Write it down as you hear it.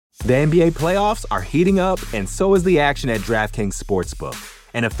The NBA playoffs are heating up, and so is the action at DraftKings Sportsbook,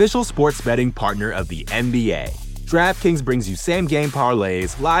 an official sports betting partner of the NBA. DraftKings brings you same-game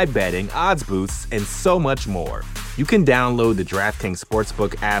parlays, live betting, odds boosts, and so much more. You can download the DraftKings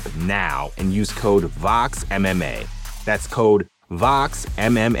Sportsbook app now and use code VOXMMA. That's code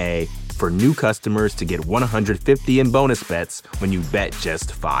VOXMMA for new customers to get $150 in bonus bets when you bet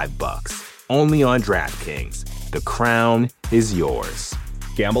just $5. Only on DraftKings. The crown is yours.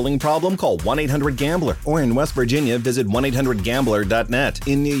 Gambling problem? Call 1-800-GAMBLER. Or in West Virginia, visit 1-800-GAMBLER.net.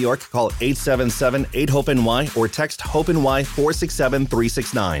 In New York, call 877-8-HOPE-NY or text HOPE-NY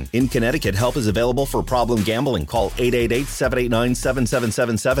 467-369. In Connecticut, help is available for problem gambling. Call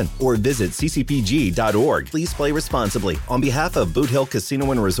 888-789-7777 or visit ccpg.org. Please play responsibly. On behalf of Boot Hill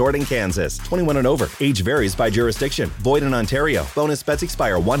Casino and Resort in Kansas, 21 and over. Age varies by jurisdiction. Void in Ontario. Bonus bets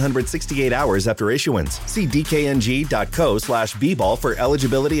expire 168 hours after issuance. See dkng.co/bball for eligibility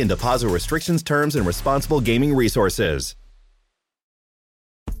and deposit restrictions, terms, and responsible gaming resources.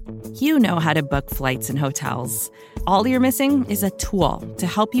 You know how to book flights and hotels. All you're missing is a tool to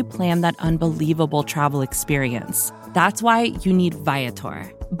help you plan that unbelievable travel experience. That's why you need Viator.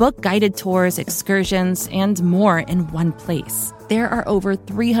 Book guided tours, excursions, and more in one place. There are over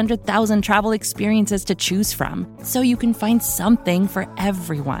 300,000 travel experiences to choose from, so you can find something for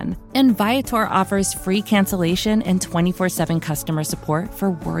everyone. And Viator offers free cancellation and 24/7 customer support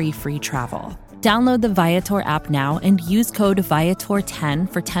for worry-free travel. Download the Viator app now and use code Viator10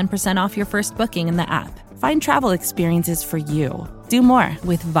 for 10% off your first booking in the app. Find travel experiences for you. Do more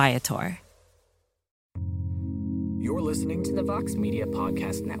with Viator. You're listening to the Vox Media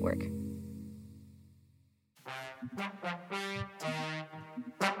Podcast Network.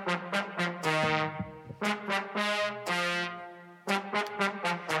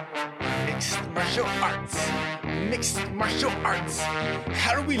 Mixed martial arts. Mixed martial arts.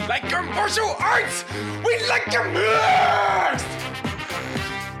 How do we like our martial arts? We like them mixed!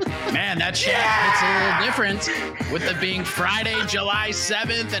 Man, that shit hits a little different with it being Friday, July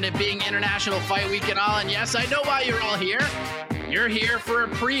 7th, and it being International Fight Week and all. And yes, I know why you're all here. You're here for a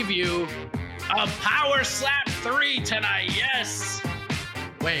preview of Power Slap 3 tonight. Yes.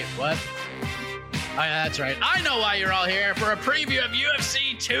 Wait, what? Oh, yeah, that's right. I know why you're all here for a preview of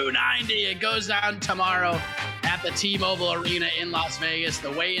UFC 290. It goes down tomorrow at the T-Mobile Arena in Las Vegas.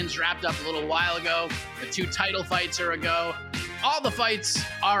 The weigh-ins wrapped up a little while ago. The 2 title fights are a go. All the fights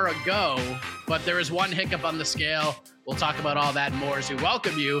are a go, but there is one hiccup on the scale. We'll talk about all that and more as we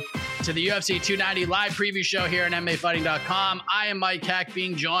welcome you to the UFC 290 live preview show here on MMAfighting.com. I am Mike Heck,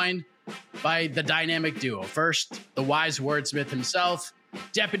 being joined by the dynamic duo. First, the wise wordsmith himself,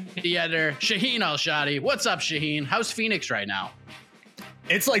 Deputy Editor Shaheen Al-Shadi. What's up, Shaheen? How's Phoenix right now?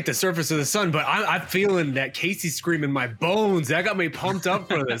 It's like the surface of the sun, but I'm feeling that Casey scream in my bones. That got me pumped up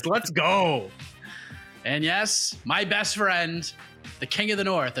for this. Let's go. And yes, my best friend, the King of the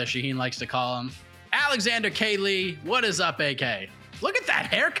North, as Shaheen likes to call him, Alexander K. Lee. What is up, AK? Look at that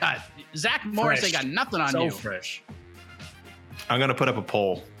haircut. Zach Morris, they got nothing on you. So fresh. I'm going to put up a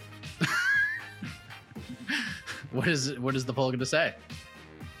poll. What is the poll going to say?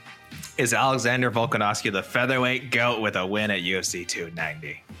 Is Alexander Volkanovski the featherweight GOAT with a win at UFC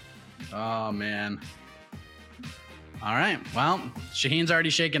 290? Oh, man. All right. Well, Shaheen's already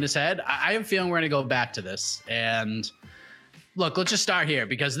shaking his head. I have a feeling we're going to go back to this. And look, let's just start here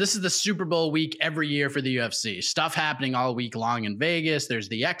because this is the Super Bowl week every year for the UFC. Stuff happening all week long in Vegas. There's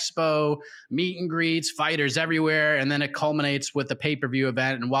the expo, meet and greets, fighters everywhere. And then it culminates with the pay-per-view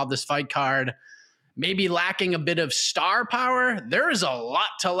event. And while this fight card may be lacking a bit of star power, there is a lot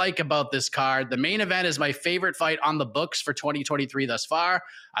to like about this card. The main event is my favorite fight on the books for 2023 thus far.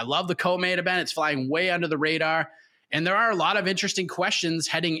 I love the co-main event. It's flying way under the radar. And there are a lot of interesting questions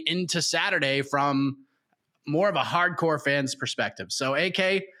heading into Saturday from more of a hardcore fan's perspective. So,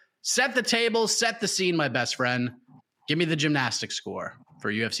 AK, set the table, set the scene, my best friend. Give me the gymnastics score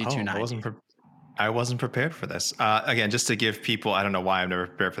for UFC 290. I wasn't prepared for this. Again, just to give people, I don't know why I'm never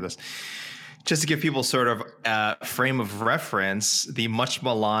prepared for this. Just to give people sort of a frame of reference, the much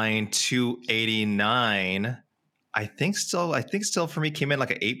maligned 289, I think still for me came in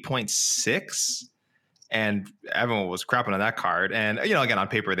like an 8.6. And everyone was crapping on that card. And, you know, again, on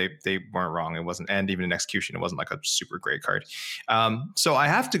paper, they weren't wrong. It wasn't, and even in execution, it wasn't like a super great card. So I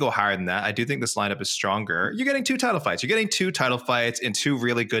have to go higher than that. I do think this lineup is stronger. You're getting 2 title fights. You're getting 2 title fights in 2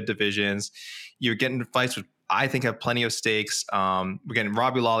 really good divisions. You're getting fights which I think have plenty of stakes. We're getting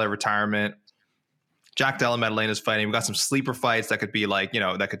Robbie Lawler retirement. Jack Della Maddalena's fighting. We've got some sleeper fights that could be like, you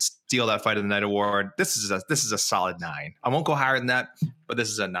know, that could steal that fight of the night award. This is a solid 9. I won't go higher than that, but this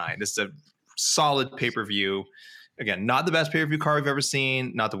is a 9. This is a solid pay-per-view. again, not the best pay-per-view card we've ever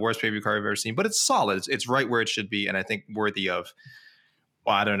seen, not the worst pay-per-view card we've ever seen, but it's solid. It's right where it should be, and I think worthy of.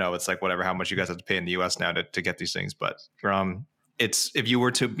 Well, I don't know. It's like whatever how much you guys have to pay in the U.S. now to get these things, but it's if you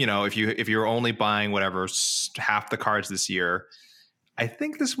were to if you're only buying whatever half the cards this year, I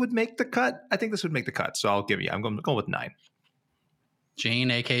think this would make the cut. So I'm going with 9.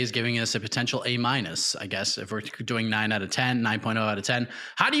 Jane, AK is giving us a potential A-, I guess, if we're doing 9 out of 10, 9.0 out of 10.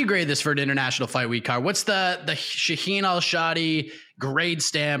 How do you grade this for an International Fight Week card? What's the Shaheen Al-Shadi grade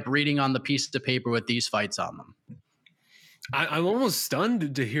stamp reading on the piece of paper with these fights on them? I'm almost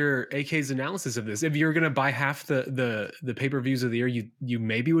stunned to hear AK's analysis of this. If you're going to buy half the pay-per-views of the year, you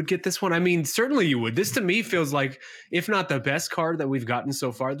maybe would get this one. I mean, certainly you would. This to me feels like, if not the best card that we've gotten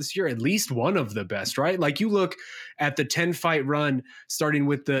so far this year, at least one of the best, right? Like you look at the 10-fight run, starting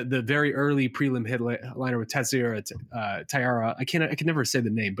with the very early prelim headliner with Tetsuya Taira. I can never say the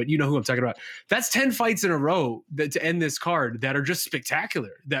name, but you know who I'm talking about. That's 10 fights in a row to end this card that are just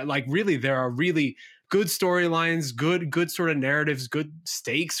spectacular. That like really there are really good storylines, good sort of narratives, good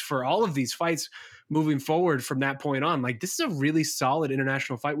stakes for all of these fights moving forward from that point on. Like this is a really solid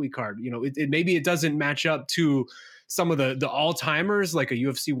International Fight Week card. You know, maybe it doesn't match up to some of the all-timers like a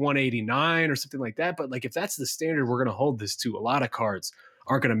UFC 189 or something like that. But like if that's the standard we're going to hold this to, a lot of cards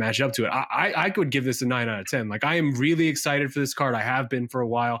aren't going to match up to it. I could give this a 9 out of 10. Like I am really excited for this card. I have been for a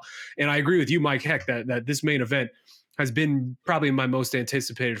while. And I agree with you, Mike Heck, that this main event has been probably my most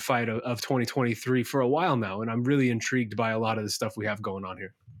anticipated fight of 2023 for a while now. And I'm really intrigued by a lot of the stuff we have going on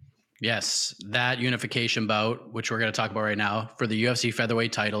here. Yes, that unification bout, which we're going to talk about right now, for the UFC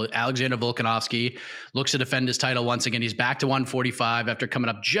featherweight title. Alexander Volkanovski looks to defend his title once again. He's back to 145 after coming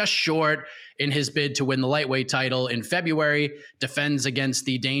up just short in his bid to win the lightweight title in February. Defends against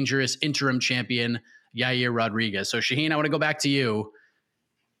the dangerous interim champion, Yair Rodriguez. So, Shaheen, I want to go back to you.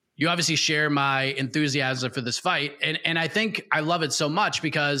 You obviously share my enthusiasm for this fight. And I think I love it so much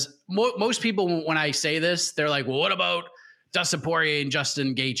because most people, when I say this, they're like, well, what about Dustin Poirier and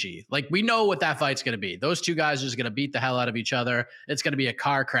Justin Gaethje? Like, we know what that fight's going to be. Those two guys are just going to beat the hell out of each other. It's going to be a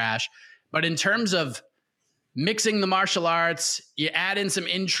car crash. But in terms of mixing the martial arts, you add in some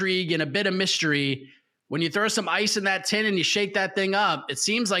intrigue and a bit of mystery. When you throw some ice in that tin and you shake that thing up, it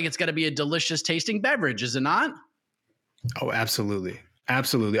seems like it's going to be a delicious tasting beverage, is it not? Oh, absolutely.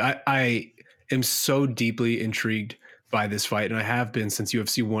 Absolutely. I am so deeply intrigued by this fight, and I have been since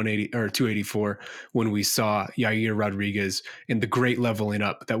UFC 180 or 284 when we saw Yair Rodriguez and the great leveling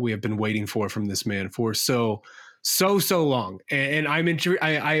up that we have been waiting for from this man for so long. And I'm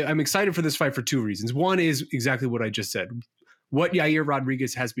excited for this fight for two reasons. One is exactly what I just said. What Yair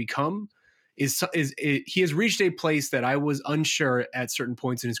Rodriguez has become is he has reached a place that I was unsure at certain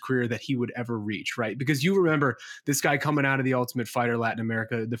points in his career that he would ever reach, right? Because you remember this guy coming out of the Ultimate Fighter Latin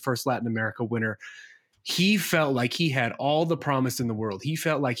America, the first Latin America winner. He felt like he had all the promise in the world. He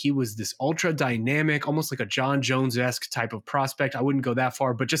felt like he was this ultra dynamic, almost like a John Jones-esque type of prospect. I wouldn't go that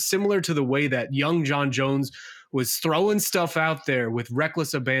far, but just similar to the way that young John Jones was throwing stuff out there with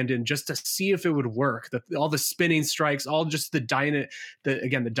reckless abandon just to see if it would work. All the spinning strikes, all just the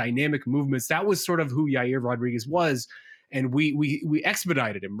dynamic movements. That was sort of who Yair Rodriguez was. And we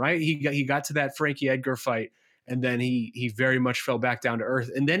expedited him, right? He got to that Frankie Edgar fight. And then he very much fell back down to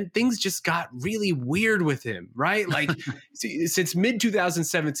earth. And then things just got really weird with him, right? Like since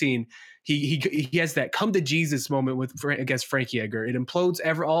mid-2017, he has that come to Jesus moment against Frankie Edgar. It implodes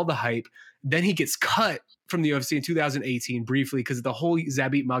all the hype. Then he gets cut from the UFC in 2018 briefly because of the whole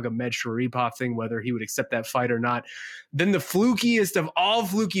Zabit Magomedsharipov thing, whether he would accept that fight or not. Then the flukiest of all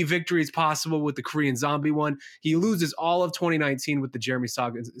fluky victories possible with the Korean Zombie one. He loses all of 2019 with the Jeremy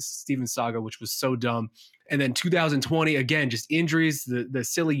Stevens saga, which was so dumb. And then 2020, again, just injuries, the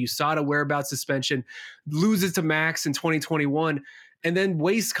silly USADA whereabouts suspension, loses to Max in 2021, and then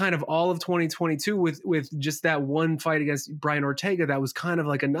wastes kind of all of 2022 with just that one fight against Brian Ortega that was kind of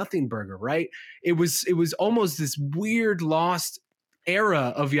like a nothing burger, right? It was almost this weird lost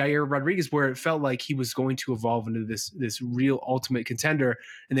era of Yair Rodriguez where it felt like he was going to evolve into this real ultimate contender,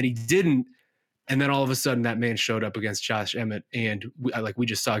 and then he didn't. And then all of a sudden that man showed up against Josh Emmett. And like we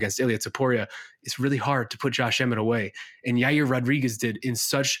just saw against Ilia Topuria, it's really hard to put Josh Emmett away. And Yair Rodriguez did in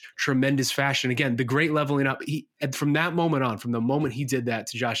such tremendous fashion. Again, the great leveling up. From that moment on, from the moment he did that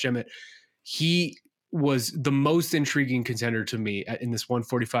to Josh Emmett, he was the most intriguing contender to me in this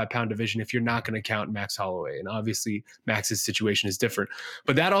 145-pound division if you're not going to count Max Holloway. And obviously Max's situation is different.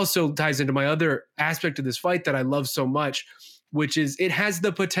 But that also ties into my other aspect of this fight that I love so much, which is it has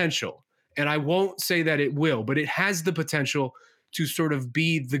the potential. And I won't say that it will, but it has the potential to sort of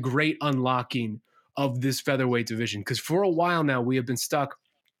be the great unlocking of this featherweight division. Because for a while now, we have been stuck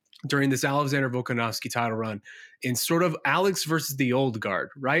during this Alexander Volkanovski title run in sort of Alex versus the old guard,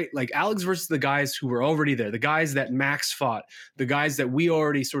 right? Like Alex versus the guys who were already there, the guys that Max fought, the guys that we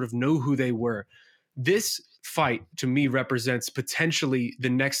already sort of know who they were. This fight to me represents potentially the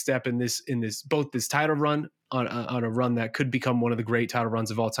next step in this both this title run on a run that could become one of the great title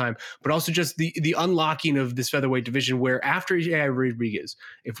runs of all time, but also just the unlocking of this featherweight division where after Yair Rodriguez,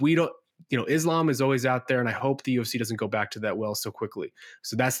 if we don't, Islam is always out there, and I hope the UFC doesn't go back to that well so quickly.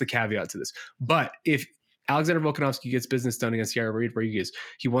 So that's the caveat to this. But if Alexander Volkanovski gets business done against Yair Rodriguez,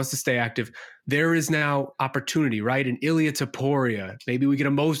 he wants to stay active, there is now opportunity, right? And Ilia Topuria, maybe we get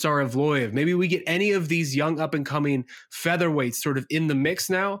a Movsar Evloev, maybe we get any of these young up-and-coming featherweights sort of in the mix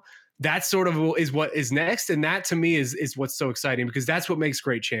now. That sort of is what is next. And that to me is what's so exciting, because that's what makes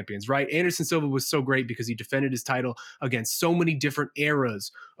great champions, right? Anderson Silva was so great because he defended his title against so many different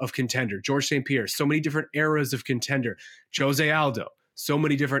eras of contender. George St. Pierre, so many different eras of contender. Jose Aldo, so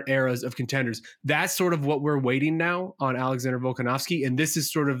many different eras of contenders. That's sort of what we're waiting now on Alexander Volkanovski. And this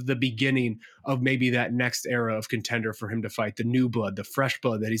is sort of the beginning of maybe that next era of contender for him to fight, the new blood, the fresh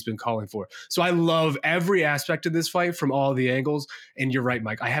blood that he's been calling for. So I love every aspect of this fight from all the angles. And you're right,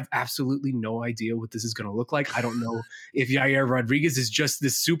 Mike, I have absolutely no idea what this is going to look like. I don't know if Yair Rodriguez is just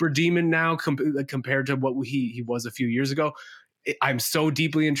this super demon now compared to what he was a few years ago. I'm so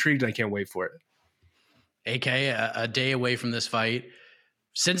deeply intrigued. I can't wait for it. AK, a day away from this fight.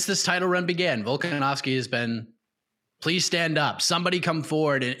 Since this title run began, Volkanovski has been, please stand up. Somebody come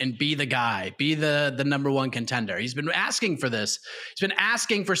forward and be the guy, be the number one contender. He's been asking for this. He's been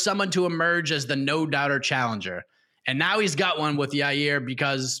asking for someone to emerge as the no-doubter challenger. And now he's got one with Yair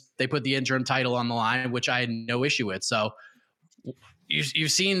because they put the interim title on the line, which I had no issue with. So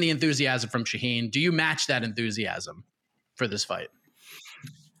you've seen the enthusiasm from Shaheen. Do you match that enthusiasm for this fight?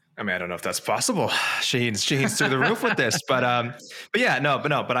 I mean, I don't know if that's possible. Shaheen's through the roof with this, but I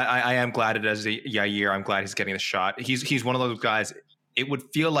am glad it is Yair. I'm glad he's getting a shot. He's one of those guys. It would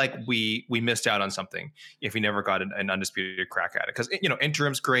feel like we missed out on something if we never got an undisputed crack at it. Because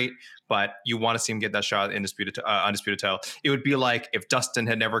interim's great, but you want to see him get that shot at the undisputed title. It would be like if Dustin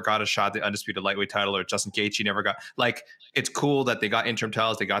had never got a shot at the undisputed lightweight title, or Justin Gaethje never got. Like, it's cool that they got interim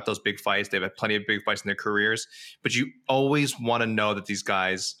titles, they got those big fights, they've had plenty of big fights in their careers, but you always want to know that these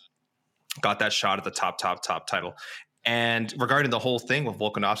guys got that shot at the top title. And regarding the whole thing with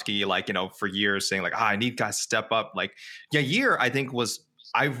Volkanovski, for years saying I need guys to step up. Like Yair,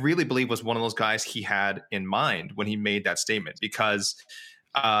 I really believe was one of those guys he had in mind when he made that statement, because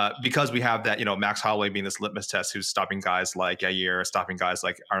we have that, Max Holloway being this litmus test who's stopping guys like Yair, stopping guys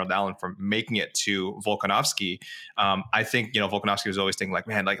like Arnold Allen from making it to Volkanovski. I think, Volkanovski was always thinking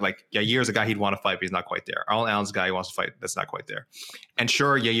man, like Yair's a guy he'd want to fight, but he's not quite there. Arnold Allen's a guy he wants to fight, that's not quite there. And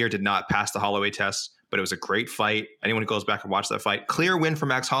sure, Yair did not pass the Holloway test, but it was a great fight. Anyone who goes back and watch that fight, clear win for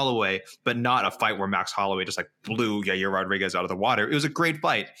Max Holloway, but not a fight where Max Holloway just blew Yair Rodriguez out of the water. It was a great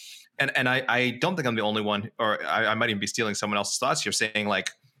fight. And I don't think I'm the only one, or I might even be stealing someone else's thoughts here, saying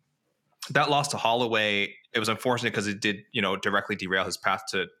that loss to Holloway, it was unfortunate because it did, directly derail his path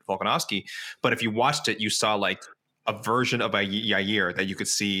to Volkanovski. But if you watched it, you saw a version of a Yair that you could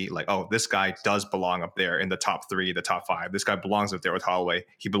see oh, this guy does belong up there in the top 3, the top 5. This guy belongs up there with Holloway.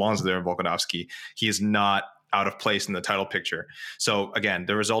 He belongs up there with Volkanovski. He is not out of place in the title picture. So again,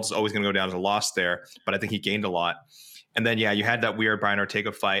 the result is always going to go down as a loss there, but I think he gained a lot. And then, you had that weird Brian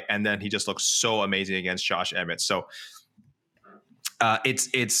Ortega fight, and then he just looked so amazing against Josh Emmett. So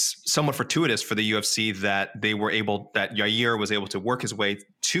it's somewhat fortuitous for the UFC that Yair was able to work his way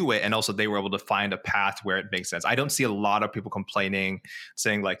to it, and also they were able to find a path where it makes sense. I don't see a lot of people complaining,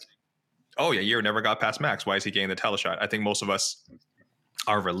 saying oh, Yair never got past Max, why is he getting the title shot? I think most of us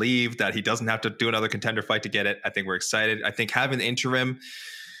are relieved that he doesn't have to do another contender fight to get it. I think we're excited. I think having the interim.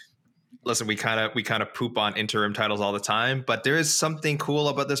 Listen, we kind of poop on interim titles all the time, but there is something cool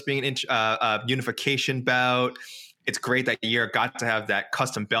about this being a unification bout. It's great that Yair got to have that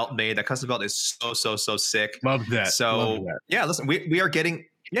custom belt made. That custom belt is so sick. Love that. So Love that. Yeah, listen, we are getting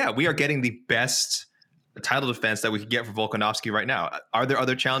the best title defense that we could get for Volkanovski right now. Are there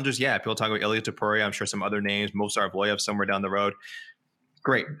other challengers? Yeah, people talk about Ilia Topuria. I'm sure some other names, Movsar Evloev somewhere down the road.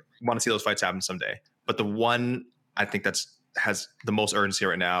 Great, want to see those fights happen someday. But the one I think has the most urgency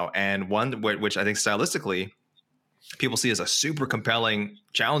right now, and one which I think stylistically people see as a super compelling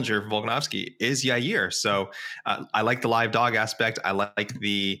challenger for Volkanovski is Yair. So I like the live dog aspect. I like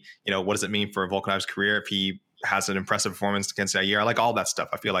the, what does it mean for Volkanovski's career if he has an impressive performance against Yair? I like all that stuff.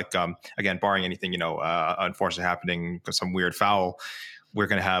 I feel like, again, barring anything, unfortunately happening, some weird foul, we're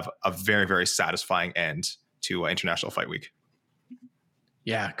going to have a very, very satisfying end to International Fight Week.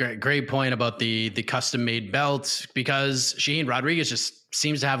 Yeah, great point about the custom made belt, because Shaheen Rodriguez just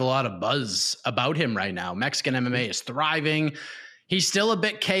seems to have a lot of buzz about him right now. Mexican MMA is thriving. He's still a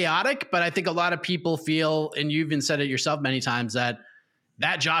bit chaotic, but I think a lot of people feel, and you even said it yourself many times, that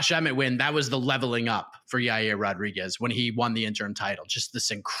Josh Emmett win, that was the leveling up for Yair Rodriguez when he won the interim title. Just this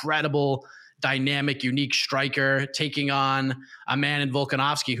incredible, dynamic, unique striker taking on a man in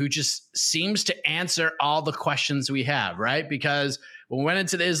Volkanovski who just seems to answer all the questions we have, right? Because when we went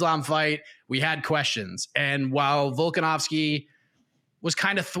into the Islam fight, we had questions. And while Volkanovski was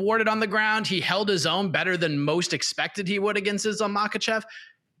kind of thwarted on the ground, he held his own better than most expected he would against Islam Makhachev.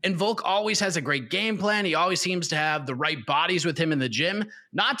 And Volk always has a great game plan. He always seems to have the right bodies with him in the gym,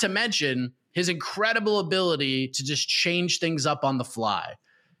 not to mention his incredible ability to just change things up on the fly.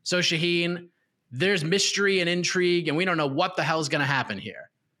 So Shaheen, there's mystery and intrigue, and we don't know what the hell is going to happen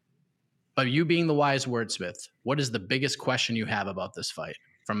here. But you being the wise wordsmith, what is the biggest question you have about this fight?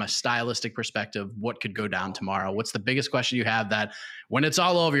 From a stylistic perspective, what could go down tomorrow? What's the biggest question you have that when it's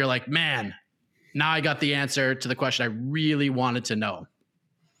all over, you're like, man, now I got the answer to the question I really wanted to know?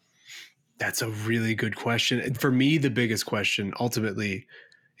 That's a really good question. And for me, the biggest question ultimately,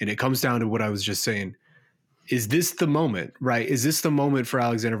 and it comes down to what I was just saying, is this the moment, right? Is this the moment for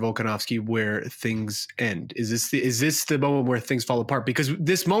Alexander Volkanovski where things end? Is this the moment where things fall apart? Because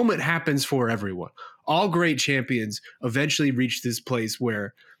this moment happens for everyone. All great champions eventually reach this place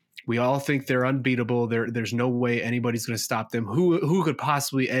where we all think they're unbeatable. There's no way anybody's going to stop them. Who could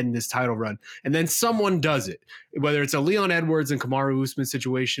possibly end this title run? And then someone does it, whether it's a Leon Edwards and Kamaru Usman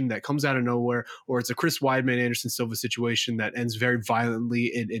situation that comes out of nowhere, or it's a Chris Weidman, Anderson Silva situation that ends very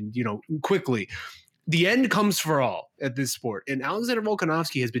violently and quickly. The end comes for all at this sport. And Alexander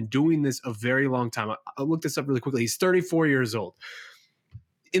Volkanovski has been doing this a very long time. I'll look this up really quickly. He's 34 years old.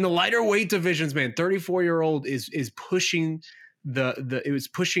 In the lighter weight divisions, man, 34-year-old is pushing it was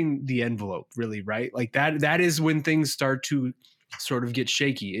pushing the envelope, really, right? Like that is when things start to sort of get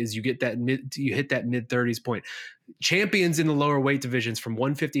shaky, is you hit that mid-30s point. Champions in the lower weight divisions from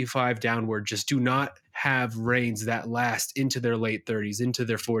 155 downward just do not have reigns that last into their late 30s, into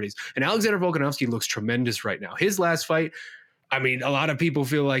their 40s. And Alexander Volkanovski looks tremendous right now. His last fight, I mean, a lot of people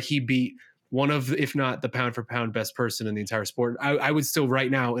feel like he beat one of, if not the pound for pound best person in the entire sport. I would still right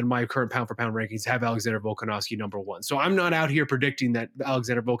now in my current pound for pound rankings have Alexander Volkanovski number one. So I'm not out here predicting that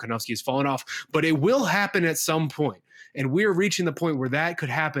Alexander Volkanovski has fallen off, but it will happen at some point. And we're reaching the point where that could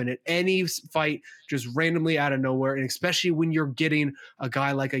happen at any fight, just randomly out of nowhere. And especially when you're getting a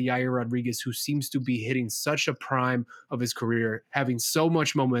guy like a Yair Rodriguez, who seems to be hitting such a prime of his career, having so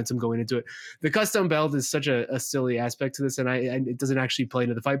much momentum going into it. The custom belt is such a silly aspect to this, and it doesn't actually play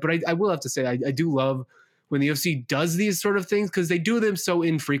into the fight. But I will have to say, I do love when the UFC does these sort of things, because they do them so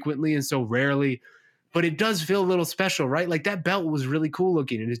infrequently and so rarely. But it does feel a little special, right? Like that belt was really cool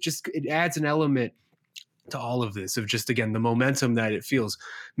looking, and it adds an element to all of this, of just, again, the momentum that it feels.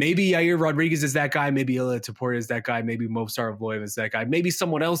 Maybe Yair Rodriguez is that guy, maybe Ilia Topuria is that guy, maybe Movsar Evloev is that guy, maybe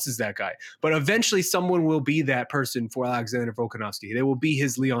someone else is that guy, but eventually someone will be that person for Alexander Volkanovski. They will be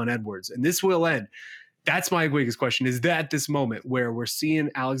his Leon Edwards, and this will end. That's my biggest question, is that this moment where we're seeing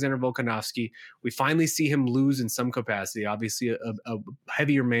Alexander Volkanovski, we finally see him lose in some capacity, obviously a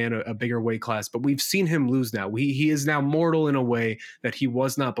heavier man, a bigger weight class, but we've seen him lose now. He is now mortal in a way that he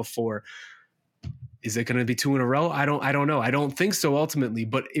was not before. Is it going to be two in a row? I don't know. I don't think so ultimately,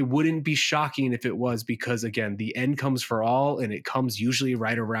 but it wouldn't be shocking if it was, because again, the end comes for all, and it comes usually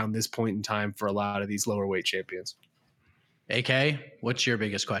right around this point in time for a lot of these lower weight champions. AK, what's your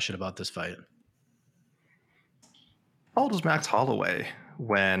biggest question about this fight? How old was Max Holloway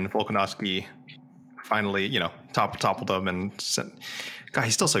when Volkanovski finally, toppled him and said, God,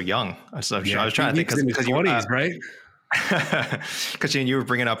 he's still so young. I was trying to think, because you 20s, right? Because you were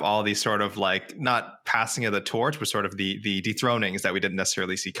bringing up all these sort of like, not passing of the torch, but sort of the dethronings that we didn't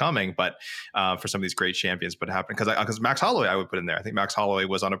necessarily see coming, but for some of these great champions, but it happened because Max Holloway, I would put in there. I think Max Holloway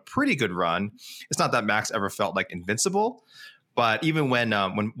was on a pretty good run. It's not that Max ever felt like invincible, but even when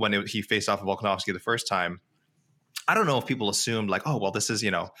he faced off with Volkanovski the first time, I don't know if people assumed like, oh, well, this is,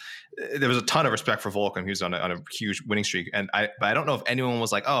 there was a ton of respect for Volkan. He was on a huge winning streak. But I don't know if anyone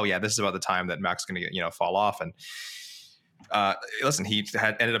was like, oh yeah, this is about the time that Max is going to fall off. And listen, he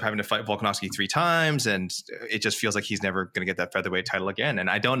ended up having to fight Volkanovski 3 times, and it just feels like he's never going to get that featherweight title again. And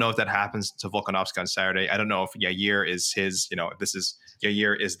I don't know if that happens to Volkanovski on Saturday. I don't know if Yair is his,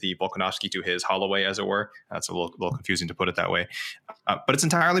 Yair is the Volkanovski to his Holloway, as it were. That's a little confusing to put it that way. But it's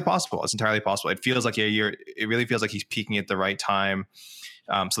entirely possible. It feels like Yair, it really feels like he's peaking at the right time.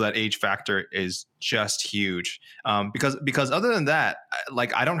 So that age factor is just huge. Because other than that,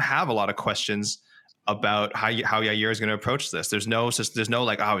 like, I don't have a lot of questions about how Yair is going to approach this. There's no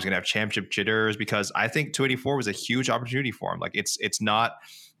like, oh, he's going to have championship jitters, because I think 284 was a huge opportunity for him. Like it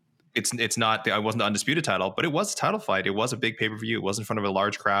wasn't the undisputed title, but it was a title fight. It was a big pay-per-view. It was in front of a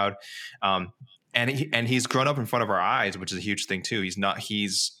large crowd. And he's grown up in front of our eyes, which is a huge thing too.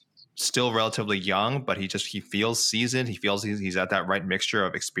 He's still relatively young, but he feels seasoned. He feels he's at that right mixture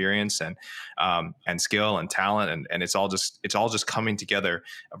of experience and skill and talent. And it's all just coming together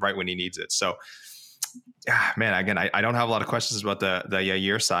right when he needs it. So, man, again, I don't have a lot of questions about the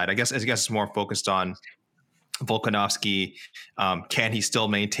Yair side. I guess it's more focused on Volkanovski. Can he still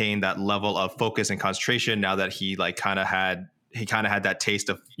maintain that level of focus and concentration now that he kind of had that taste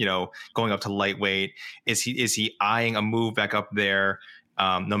of, going up to lightweight? Is he eyeing a move back up there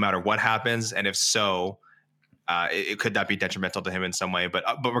no matter what happens? And if so, could that be detrimental to him in some way? But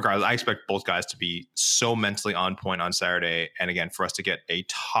regardless, I expect both guys to be so mentally on point on Saturday. And again, for us to get a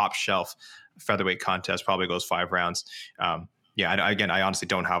top shelf featherweight contest, probably goes 5 rounds. I honestly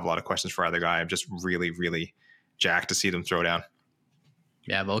don't have a lot of questions for either guy. I'm just really, really jacked to see them throw down.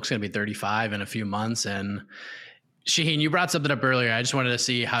 Yeah, Volk's going to be 35 in a few months. And Shaheen, you brought something up earlier. I just wanted to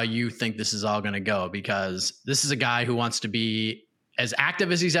see how you think this is all going to go, because this is a guy who wants to be as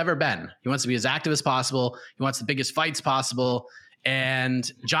active as he's ever been. He wants to be as active as possible. He wants the biggest fights possible. And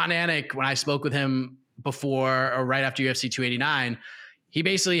John Anik, when I spoke with him before or right after UFC 289, he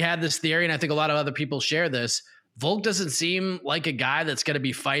basically had this theory, and I think a lot of other people share this. Volk doesn't seem like a guy that's going to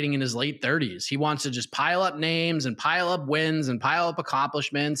be fighting in his late 30s. He wants to just pile up names and pile up wins and pile up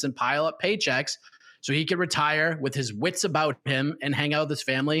accomplishments and pile up paychecks so he can retire with his wits about him and hang out with his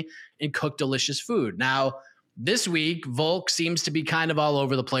family and cook delicious food. Now, this week, Volk seems to be kind of all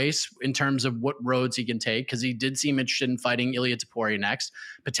over the place in terms of what roads he can take, because he did seem interested in fighting Ilia Topuria next,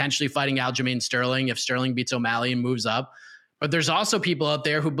 potentially fighting Aljamain Sterling if Sterling beats O'Malley and moves up. But there's also people out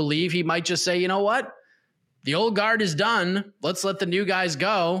there who believe he might just say, you know what? The old guard is done. Let's let the new guys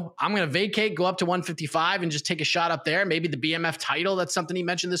go. I'm going to vacate, go up to 155 and just take a shot up there. Maybe the BMF title. That's something he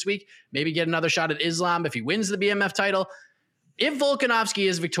mentioned this week. Maybe get another shot at Islam if he wins the BMF title. If Volkanovski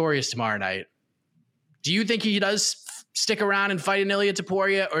is victorious tomorrow night, do you think he does stick around and fight an Ilia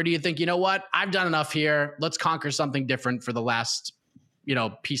Topuria? Or do you think, you know what? I've done enough here. Let's conquer something different for the last,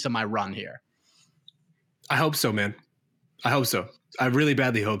 piece of my run here. I hope so, man. I hope so. I really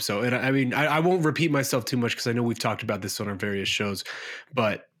badly hope so. And I mean, I won't repeat myself too much because I know we've talked about this on our various shows,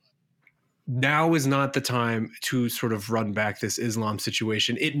 but now is not the time to sort of run back this Islam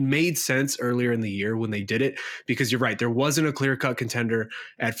situation. It made sense earlier in the year when they did it, because you're right. There wasn't a clear-cut contender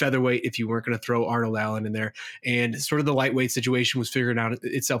at featherweight if you weren't going to throw Arnold Allen in there. And sort of the lightweight situation was figuring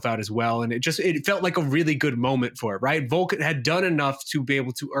itself out as well. And it felt like a really good moment for it, right? Volk had done enough to be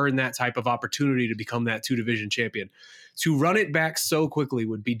able to earn that type of opportunity to become that 2-division champion. To run it back so quickly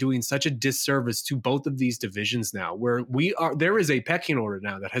would be doing such a disservice to both of these divisions now, where there is a pecking order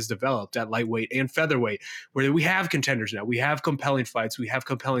now that has developed at lightweight and featherweight, where we have contenders now. We have compelling fights. We have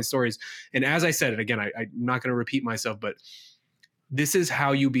compelling stories. And as I said, and again, I'm not going to repeat myself, but this is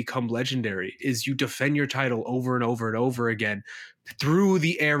how you become legendary, is you defend your title over and over and over again through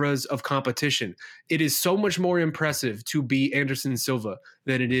the eras of competition. It is so much more impressive to be Anderson Silva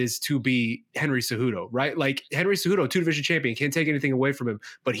than it is to be Henry Cejudo, right? Like Henry Cejudo, 2-division champion, can't take anything away from him,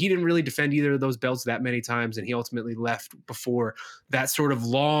 but he didn't really defend either of those belts that many times, and he ultimately left before that sort of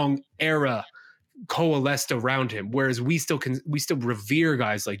long era coalesced around him. Whereas we still revere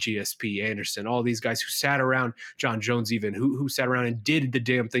guys like GSP, Anderson, all these guys who sat around, John Jones even, who sat around and did the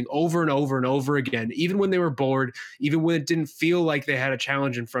damn thing over and over and over again, even when they were bored, even when it didn't feel like they had a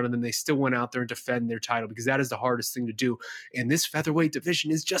challenge in front of them. They still went out there and defend their title, because that is the hardest thing to do. And this featherweight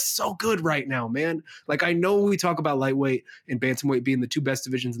division is just so good right now, man. Like, I know we talk about lightweight and bantamweight being the 2 best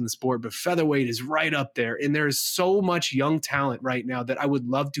divisions in the sport, but featherweight is right up there. And there is so much young talent right now that I would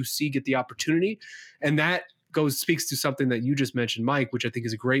love to see get the opportunity. And that speaks to something that you just mentioned, Mike, which I think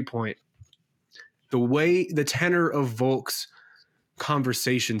is a great point. The tenor of Volk's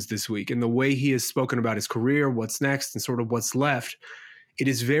conversations this week and the way he has spoken about his career, what's next, and sort of what's left, it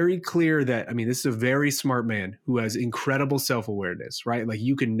is very clear that, I mean, this is a very smart man who has incredible self-awareness, right? Like,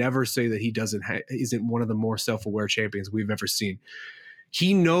 you can never say that he isn't one of the more self-aware champions we've ever seen.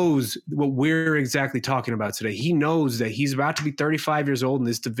 He knows what we're exactly talking about today. He knows that he's about to be 35 years old, and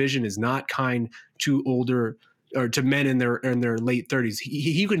this division is not kind to older or to men in their late 30s.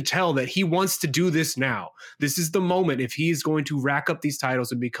 He can tell that he wants to do this now. This is the moment. If he's going to rack up these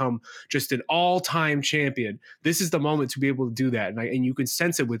titles and become just an all-time champion, this is the moment to be able to do that. And you can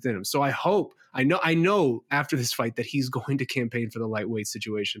sense it within him. So I hope I know after this fight that he's going to campaign for the lightweight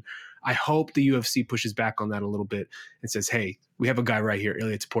situation. I hope the UFC pushes back on that a little bit and says, hey, we have a guy right here,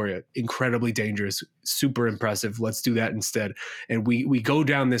 Ilia Topuria, incredibly dangerous, super impressive. Let's do that instead. And we go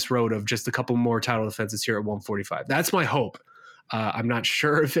down this road of just a couple more title defenses here at 145. That's my hope. I'm not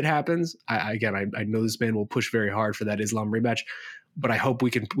sure if it happens. I know this man will push very hard for that Islam rematch, but I hope we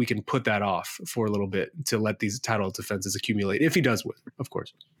can put that off for a little bit to let these title defenses accumulate if he does win, of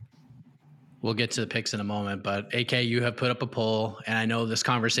course. We'll get to the picks in a moment, but AK, you have put up a poll, and I know this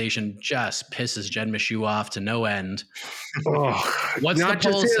conversation just pisses Jed Meshew off to no end. What's the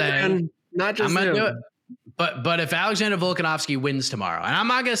poll saying? Not just I'm gonna him. do it. But if Alexander Volkanovski wins tomorrow, and I'm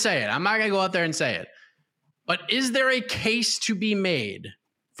not gonna say it, I'm not gonna go out there and say it, but is there a case to be made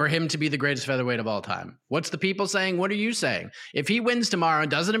for him to be the greatest featherweight of all time? What's the people saying? What are you saying? If he wins tomorrow and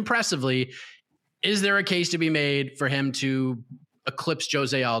does it impressively, is there a case to be made for him to eclipse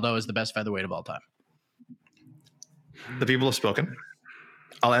Jose Aldo as the best featherweight of all time? The people have spoken.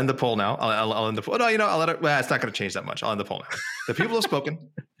 I'll end the poll now. I'll end the poll. No, I'll let it. Well, it's not going to change that much. I'll end the poll now. The people have spoken.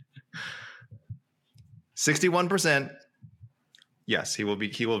 61%. Yes, he will be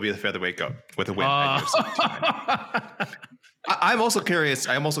the featherweight GOAT with a win. I'm also curious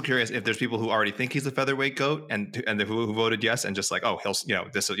if there's people who already think he's the featherweight GOAT and who voted yes and just like, oh,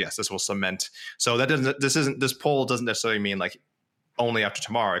 this will cement. So this poll doesn't necessarily mean like only after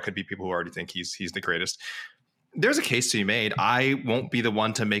tomorrow. It could be people who already think he's the greatest. There's a case to be made. I won't be the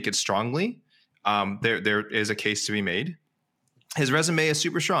one to make it strongly. There is a case to be made. His resume is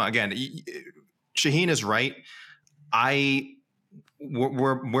super strong. Again, Shaheen is right.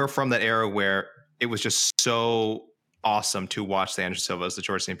 We're from that era where it was just so awesome to watch the Anderson Silvas, the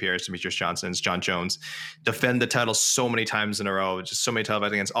George St. Pierre's, Demetrius Johnsons, John Jones defend the title so many times in a row, just so many title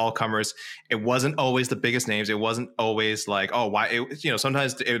fights against all comers. It wasn't always the biggest names. It wasn't always like, oh, why?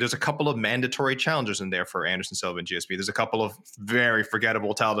 Sometimes there's a couple of mandatory challengers in there for Anderson Silva and GSP. There's a couple of very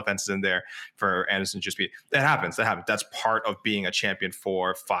forgettable title defenses in there for Anderson and GSP. That happens. That's part of being a champion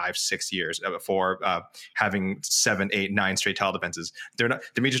for 5-6 years, for having 7, 8, 9 straight title defenses. They're not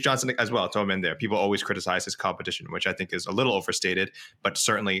Demetrius Johnson as well. Throw him in there. People always criticize his competition, which I think is a little overstated, but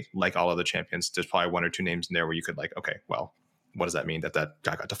certainly like all other champions, there's probably 1 or 2 names in there where you could like, okay, well, what does that mean that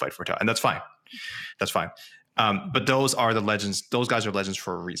guy got to fight for a title? And that's fine. But those are the legends. Those guys are legends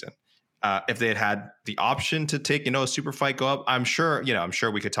for a reason. If they had the option to take, a super fight, go up, I'm sure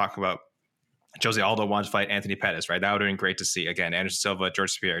we could talk about Jose Aldo wants to fight Anthony Pettis, right? That would have been great to see. Again, Anderson Silva,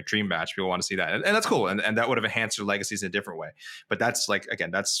 George St. Pierre, dream match. People want to see that. And that's cool. And that would have enhanced their legacies in a different way. But that's like,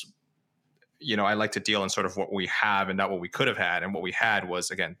 again, that's, I like to deal in sort of what we have and not what we could have had. And what we had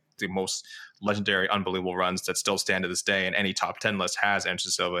was, again, the most legendary, unbelievable runs that still stand to this day. And any top 10 list has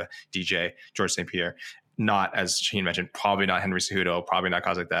Anderson Silva, DJ, George St. Pierre. Not, as Shaheen mentioned, probably not Henry Cejudo, probably not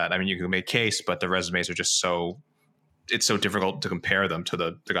guys like that. I mean, you can make case, but the resumes are just it's so difficult to compare them to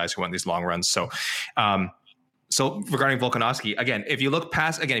the guys who went these long runs. So regarding Volkanovski, again, if you look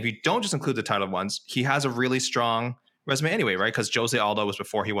past, if you don't just include the title ones, he has a really strong resume anyway, right? Because Jose Aldo was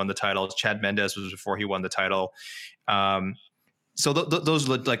before he won the title. Chad Mendes was before he won the title. So those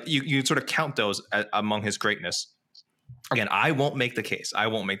like you sort of count those among his greatness. Again, I won't make the case. I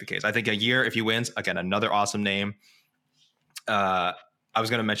think Yair, if he wins, again, another awesome name. I was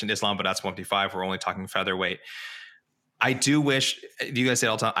going to mention Islam, but that's 155. We're only talking featherweight. I do wish, you guys say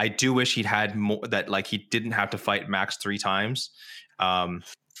it all the time, I do wish he'd had more, that like he didn't have to fight Max 3 times.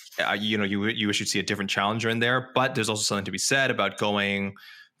 You wish you'd see a different challenger in there, but there's also something to be said about going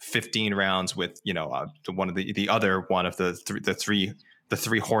 15 rounds with, the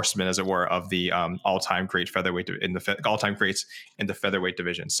three horsemen, as it were, of the all-time great featherweight all-time greats in the featherweight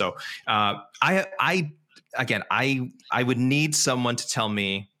division. So I would need someone to tell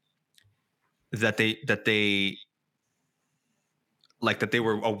me that they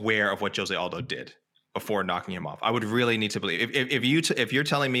were aware of what Jose Aldo did before knocking him off. I would really need to believe if you're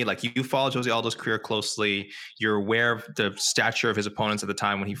telling me like you followed Jose Aldo's career closely, you're aware of the stature of his opponents at the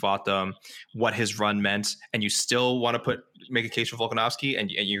time when he fought them, what his run meant, and you still want to make a case for Volkanovski and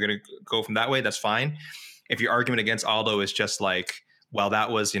you're going to go from that way, that's fine. If your argument against Aldo is just like, well,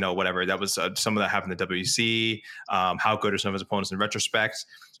 that was, whatever, that was some of that happened in the WC, how good are some of his opponents in retrospect,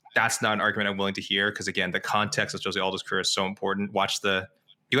 that's not an argument I'm willing to hear, because again, the context of Jose Aldo's career is so important. There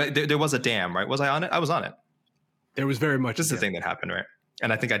was a dam, right? Was I on it? I was on it. There was very much. This is the thing that happened, right?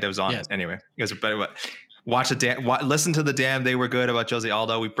 And I think I was on it anyway. Watch the dam. Listen to the dam. They were good about Jose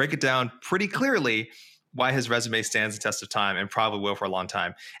Aldo. We break it down pretty clearly why his resume stands the test of time and probably will for a long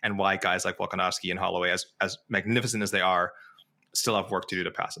time, and why guys like Volkanovski and Holloway, as magnificent as they are still have work to do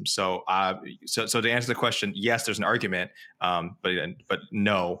to pass him. So, so to answer the question, yes, there's an argument, but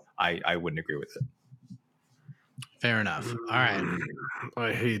no, I wouldn't agree with it. Fair enough. All right.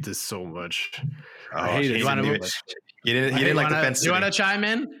 I hate this so much. Oh, I hate it. you didn't like the fence. You want to chime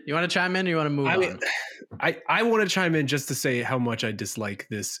in? Or you want to move on? I want to chime in just to say how much I dislike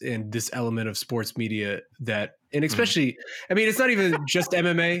this and this element of sports media that, and especially, I mean, it's not even just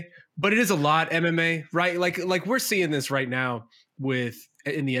MMA, but it is a lot MMA, right? Like we're seeing this right now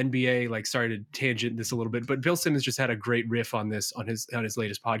in the NBA. Like, sorry to tangent this a little bit, but Bill Simmons just had a great riff on this on his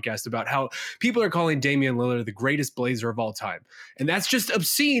latest podcast about how people are calling Damian Lillard the greatest Blazer of all time, and that's just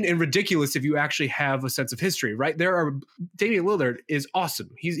obscene and ridiculous if you actually have a sense of history, right? Damian Lillard is awesome.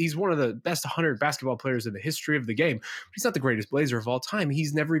 He's one of the best 100 basketball players in the history of the game. But he's not the greatest Blazer of all time.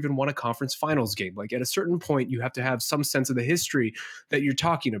 He's never even won a conference finals game. Like, at a certain point, you have to have some sense of the history that you're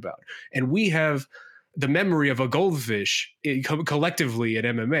talking about, and we have the memory of a goldfish collectively at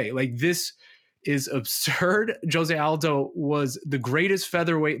MMA. Like, this is absurd. Jose Aldo was the greatest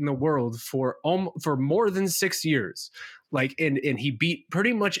featherweight in the world for more than 6 years. Like, and he beat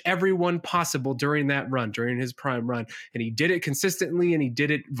pretty much everyone possible during that run, during his prime run. And he did it consistently, and he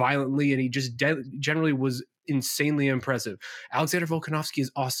did it violently, and he just generally was insanely impressive. Alexander Volkanovski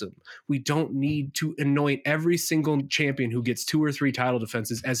is awesome. We don't need to anoint every single champion who gets 2 or 3 title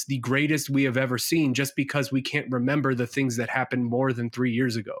defenses as the greatest we have ever seen just because we can't remember the things that happened more than 3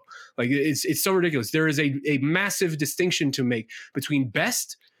 years ago. Like, it's so ridiculous. There is a massive distinction to make between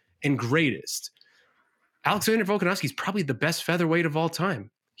best and greatest. Alexander Volkanovski is probably the best featherweight of all time.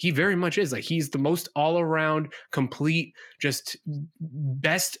 He very much is. Like, he's the most all-around, complete, just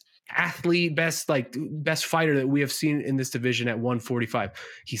best athlete, best fighter that we have seen in this division at 145.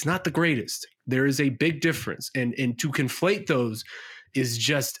 He's not the greatest. There is a big difference. And to conflate those is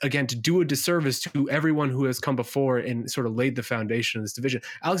just, again, to do a disservice to everyone who has come before and sort of laid the foundation of this division.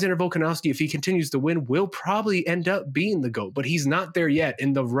 Alexander Volkanovski, if he continues to win, will probably end up being the GOAT, but he's not there yet.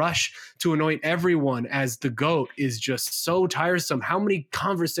 And the rush to anoint everyone as the GOAT is just so tiresome. How many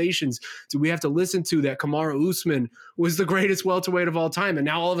conversations do we have to listen to that Kamaru Usman was the greatest welterweight of all time? And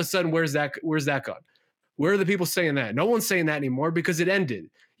now all of a sudden, where's that gone? Where are the people saying that? No one's saying that anymore because it ended.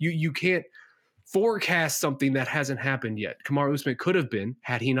 You can't forecast something that hasn't happened yet. Kamaru Usman could have been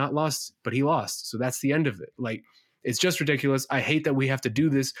had he not lost, but he lost. So that's the end of it. Like, it's just ridiculous. I hate that we have to do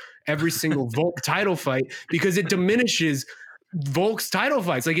this every single Volk title fight because it diminishes Volk's title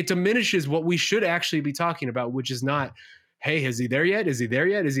fights. Like, it diminishes what we should actually be talking about, which is not, hey, is he there yet? Is he there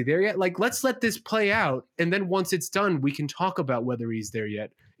yet? Is he there yet? Like, let's let this play out. And then once it's done, we can talk about whether he's there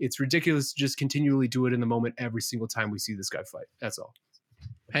yet. It's ridiculous to just continually do it in the moment every single time we see this guy fight. That's all.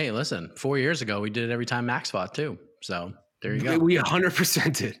 Hey, listen, 4 years ago, we did it every time Max fought too. So there you go. We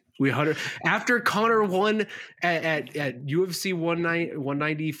 100% did. After Conor won at UFC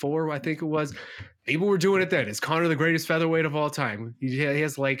 194, I think it was, people were doing it then. Is Conor the greatest featherweight of all time? He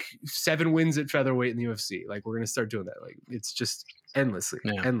has like 7 wins at featherweight in the UFC. Like, we're going to start doing that. Like, it's just endlessly.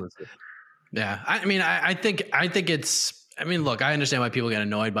 Yeah. I mean, I think it's, I mean, look, I understand why people get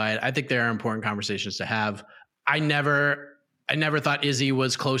annoyed by it. I think there are important conversations to have. I never thought Izzy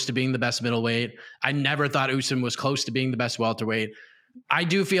was close to being the best middleweight. I never thought Usman was close to being the best welterweight. I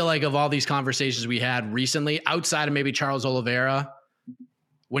do feel like of all these conversations we had recently, outside of maybe Charles Oliveira,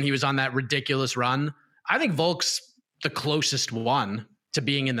 when he was on that ridiculous run, I think Volk's the closest one to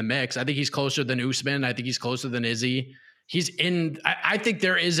being in the mix. I think he's closer than Usman. I think he's closer than Izzy. I think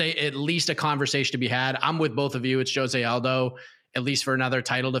there is at least a conversation to be had. I'm with both of you. It's Jose Aldo, at least for another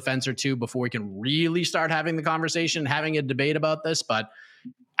title defense or two before we can really start having the conversation, having a debate about this. But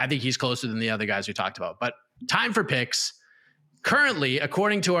I think he's closer than the other guys we talked about. But time for picks. Currently,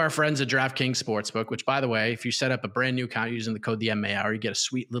 according to our friends at DraftKings Sportsbook, which, by the way, if you set up a brand new account using the code the MMA Hour, you get a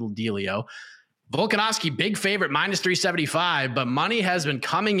sweet little dealio. Volkanovski, big favorite, minus 375, but money has been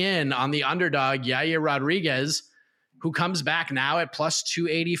coming in on the underdog, Yair Rodriguez, who comes back now at plus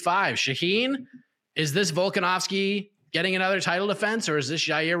 285. Shaheen, is this Volkanovski getting another title defense, or is this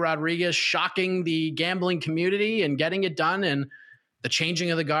Yair Rodriguez shocking the gambling community and getting it done, and the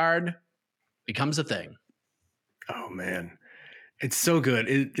changing of the guard becomes a thing? Oh, man. It's so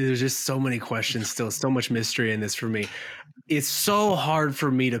good. There's just so many questions still, so much mystery in this for me. It's so hard for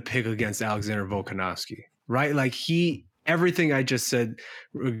me to pick against Alexander Volkanovski, right? Like, everything I just said,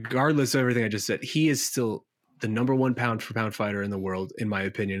 regardless of everything I just said, he is still the number 1 pound for pound fighter in the world, in my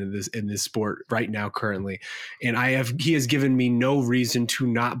opinion, in this sport right now, currently. And he has given me no reason to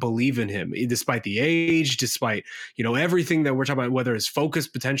not believe in him, despite the age, despite, everything that we're talking about, whether his focus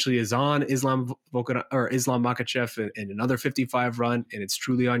potentially is on Islam Makhachev and another 55 run, and it's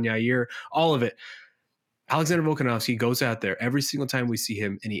truly on Yair, all of it. Alexander Volkanovski goes out there every single time we see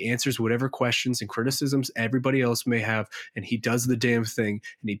him, and he answers whatever questions and criticisms everybody else may have, and he does the damn thing,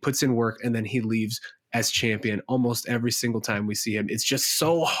 and he puts in work, and then he leaves as champion almost every single time we see him. It's just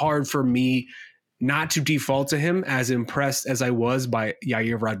so hard for me not to default to him, as impressed as I was by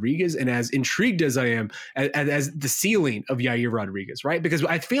Yair Rodriguez and as intrigued as I am as the ceiling of Yair Rodriguez, right? Because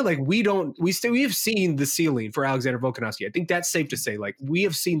I feel like we have seen the ceiling for Alexander Volkanovski. I think that's safe to say. Like, we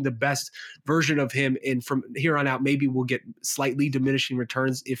have seen the best version of him, and from here on out, maybe we'll get slightly diminishing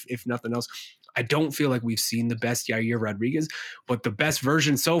returns if nothing else. I don't feel like we've seen the best Yair Rodriguez, but the best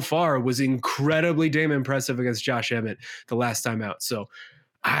version so far was incredibly damn impressive against Josh Emmett the last time out. So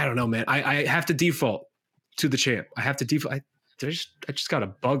I don't know, man. I have to default to the champ. I have to default. I just got a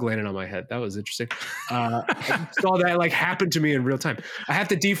bug landing on my head. That was interesting. I saw that like happen to me in real time. I have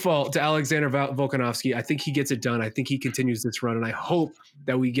to default to Alexander Volkanovski. I think he gets it done. I think he continues this run, and I hope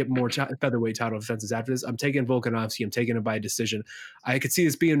that we get more featherweight title defenses after this. I'm taking Volkanovski. I'm taking it by decision. I could see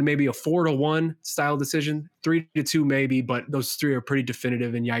this being maybe a 4-1 style decision, 3-2 maybe, but those three are pretty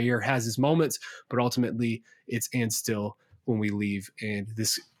definitive, and Yair has his moments, but ultimately it's and still when we leave, and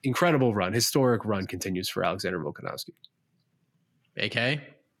this incredible run, historic run, continues for Alexander Volkanovski. AK,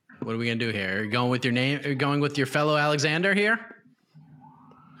 what are we gonna do here? Are you going with your name? Are you going with your fellow Alexander here?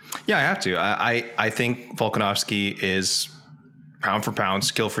 Yeah, I have to. I think Volkanovski is pound for pound,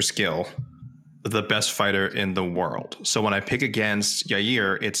 skill for skill, the best fighter in the world. So when I pick against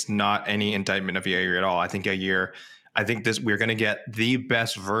Yair, it's not any indictment of Yair at all. I think we're going to get the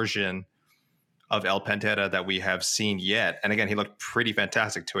best version of El Pantera that we have seen yet. And again, he looked pretty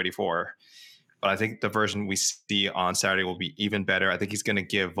fantastic, 284. But I think the version we see on Saturday will be even better. I think he's going to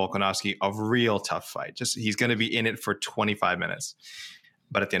give Volkanovski a real tough fight. He's going to be in it for 25 minutes.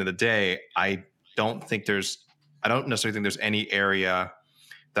 But at the end of the day, I don't necessarily think there's any area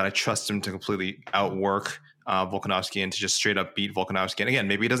that I trust him to completely outwork Volkanovski and to just straight up beat Volkanovski. And again,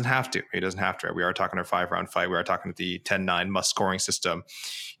 maybe he doesn't have to. Right? We are talking a 5-round fight. We are talking the 10-9 must scoring system.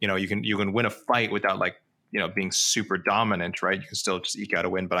 You can win a fight without being super dominant, right? You can still just eke out a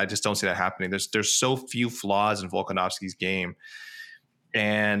win, but I just don't see that happening. There's so few flaws in Volkanovski's game,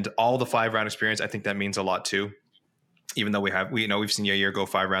 and all the 5-round experience, I think that means a lot too. Even though we've seen Yair go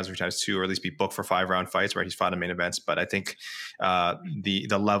 5 rounds 3 times too, or at least be booked for 5-round fights where he's fought in main events. But I think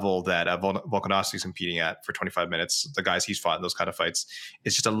the level that Volkanovski is competing at for 25 minutes, the guys he's fought in those kind of fights,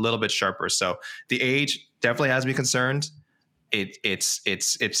 is just a little bit sharper. So the age definitely has me concerned. It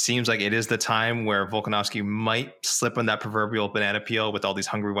seems like it is the time where Volkanovski might slip on that proverbial banana peel with all these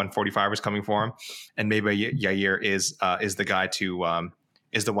hungry 145ers coming for him, and maybe Yair is the guy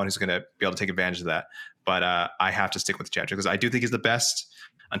is the one who's going to be able to take advantage of that. But I have to stick with the champion because I do think he's the best.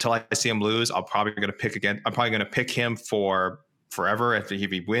 Until I see him lose, I'm probably going to pick him for forever. If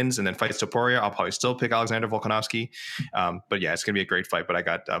he wins and then fights Topuria, I'll probably still pick Alexander Volkanovski. But yeah, it's going to be a great fight. But I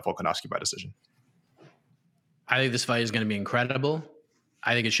got Volkanovski by decision. I think this fight is going to be incredible.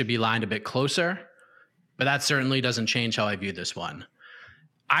 I think it should be lined a bit closer, but that certainly doesn't change how I view this one.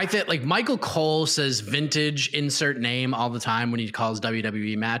 I think Michael Cole says vintage insert name all the time when he calls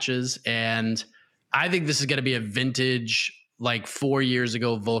WWE matches. And I think this is going to be a vintage, 4 years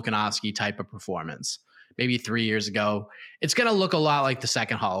ago, Volkanovski type of performance, maybe 3 years ago. It's going to look a lot like the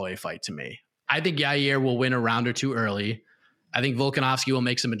second Holloway fight to me. I think Yair will win a round or two early. I think Volkanovski will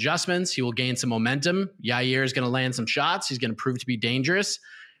make some adjustments. He will gain some momentum. Yair is going to land some shots. He's going to prove to be dangerous.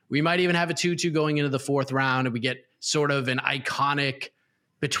 We might even have a 2-2 going into the 4th round, and we get sort of an iconic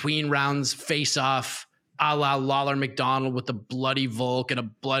between rounds face-off a la Lawler McDonald with a bloody Volk and a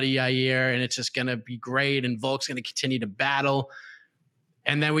bloody Yair, and it's just going to be great, and Volk's going to continue to battle.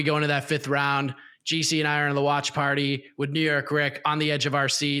 And then we go into that 5th round. GC and I are in the watch party with New York Rick on the edge of our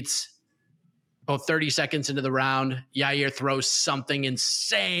seats. About 30 seconds into the round, Yair throws something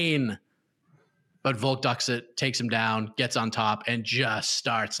insane, but Volk ducks it, takes him down, gets on top, and just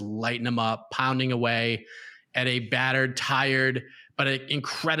starts lighting him up, pounding away at a battered, tired, but an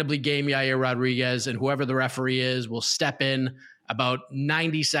incredibly game Yair Rodriguez, and whoever the referee is will step in about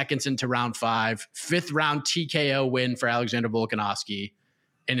 90 seconds into round 5. 5th round TKO win for Alexander Volkanovski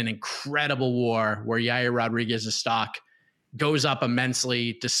in an incredible war where Yair Rodriguez's stock goes up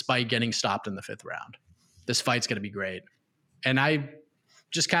immensely despite getting stopped in the 5th round. This fight's going to be great. And I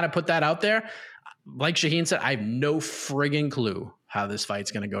just kind of put that out there. Like Shaheen said, I have no friggin' clue how this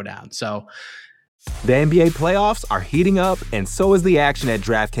fight's going to go down. So the NBA playoffs are heating up, and so is the action at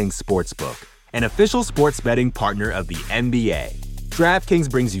DraftKings Sportsbook, an official sports betting partner of the NBA.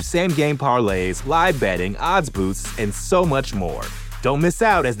 DraftKings brings you same-game parlays, live betting, odds boosts, and so much more. Don't miss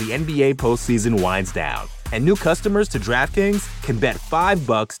out as the NBA postseason winds down. And new customers to DraftKings can bet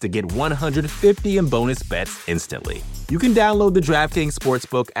 $5 to get $150 in bonus bets instantly. You can download the DraftKings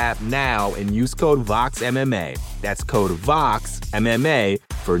Sportsbook app now and use code VOXMMA. That's code VOXMMA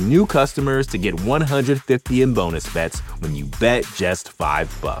for new customers to get $150 in bonus bets when you bet just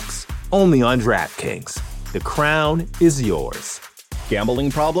 $5. Only on DraftKings. The crown is yours. Gambling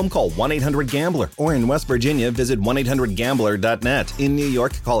problem? Call 1-800-GAMBLER. Or in West Virginia, visit 1-800-GAMBLER.net. In New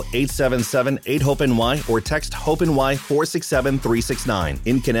York, call 877-8-HOPE-NY or text HOPE-NY 467-369.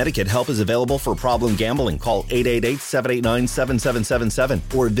 In Connecticut, help is available for problem gambling. Call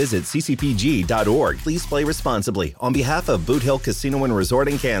 888-789-7777 or visit ccpg.org. Please play responsibly. On behalf of Boot Hill Casino and Resort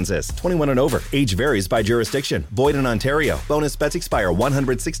in Kansas, 21 and over. Age varies by jurisdiction. Void in Ontario. Bonus bets expire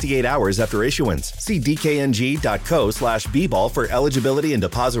 168 hours after issuance. See dkng.co/bball for eligibility and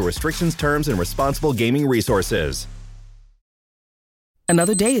deposit restrictions, terms, and responsible gaming resources.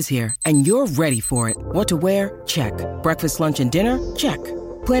 Another day is here, and you're ready for it. What to wear? Check. Breakfast, lunch, and dinner? Check.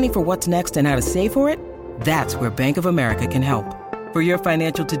 Planning for what's next and how to save for it? That's where Bank of America can help. For your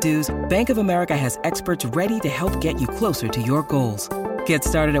financial to-dos, Bank of America has experts ready to help get you closer to your goals. Get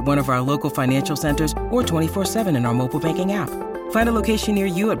started at one of our local financial centers or 24/7 in our mobile banking app. Find a location near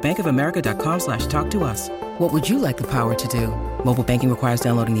you at bankofamerica.com/talktous. What would you like the power to do? Mobile banking requires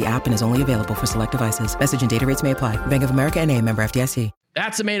downloading the app and is only available for select devices. Message and data rates may apply. Bank of America NA, member FDIC.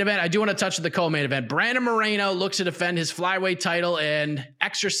 That's the main event. I do want to touch on the co-main event. Brandon Moreno looks to defend his flyweight title and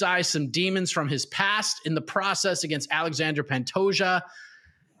exercise some demons from his past in the process against Alexander Pantoja.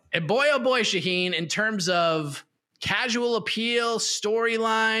 And boy, oh boy, Shaheen, in terms of casual appeal,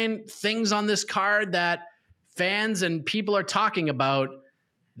 storyline, things on this card that fans and people are talking about,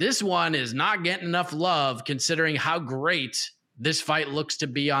 this one is not getting enough love considering how great this fight looks to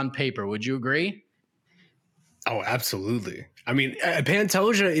be on paper. Would you agree? Oh, absolutely. I mean,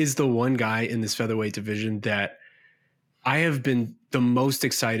 Pantoja is the one guy in this featherweight division that I have been the most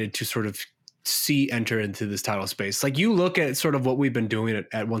excited to sort of see enter into this title space. Like, you look at sort of what we've been doing at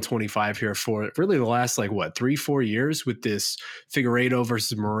 125 here for really the last 3-4 years with this Figueiredo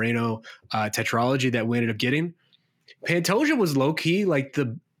versus Moreno tetralogy that we ended up getting. Pantoja was low-key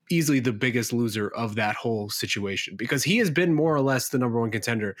easily the biggest loser of that whole situation, because he has been more or less the number one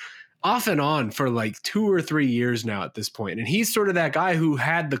contender off and on for 2 or 3 years now at this point. And he's sort of that guy who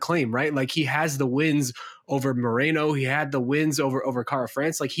had the claim, right? Like, he has the wins over Moreno. He had the wins over Cara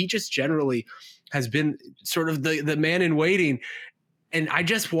France. Like, he just generally has been sort of the man in waiting. And I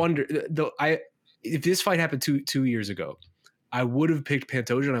just wonder, if this fight happened two years ago, I would have picked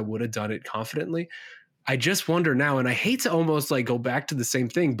Pantoja and I would have done it confidently. I just wonder now, and I hate to almost go back to the same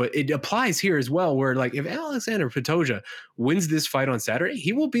thing, but it applies here as well, where if Alexander Pantoja wins this fight on Saturday,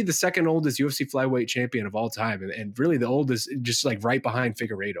 he will be the second oldest UFC flyweight champion of all time, and really the oldest, just right behind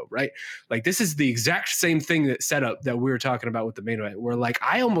Figueiredo, right? This is the exact same thing that setup that we were talking about with the main event, where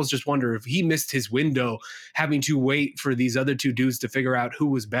I almost just wonder if he missed his window having to wait for these other two dudes to figure out who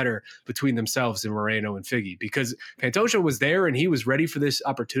was better between themselves and Moreno and Figgy, because Pantoja was there and he was ready for this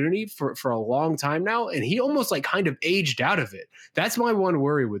opportunity for a long time now. And he almost kind of aged out of it. That's my one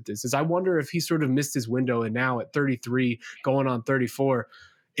worry with this, is I wonder if he sort of missed his window, and now at 33 going on 34,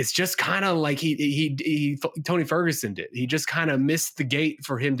 it's just kind of like he Tony Ferguson did. He just kind of missed the gate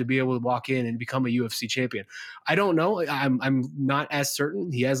for him to be able to walk in and become a UFC champion. I don't know. I'm not as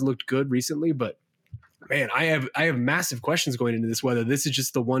certain. He has looked good recently, but man, I have massive questions going into this, whether this is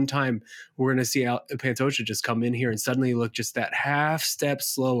just the one time we're going to see Pantoja just come in here and suddenly look just that half step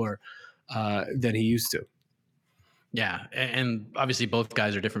slower than he used to. Yeah, and obviously both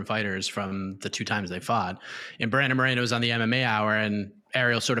guys are different fighters from the two times they fought. And Brandon Moreno was on the MMA Hour, and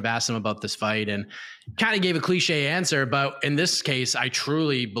Ariel sort of asked him about this fight and kind of gave a cliche answer. But in this case, I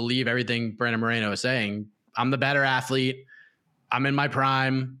truly believe everything Brandon Moreno is saying. I'm the better athlete. I'm in my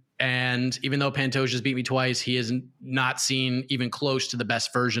prime. And even though Pantoja's beat me twice, he has not seen even close to the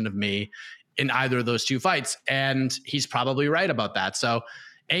best version of me in either of those two fights. And he's probably right about that. So,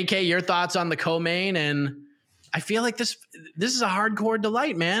 AK, your thoughts on the co-main? And I feel like this is a hardcore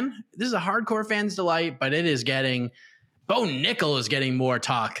delight, man. This is a hardcore fan's delight, but it is getting – Bo Nickel is getting more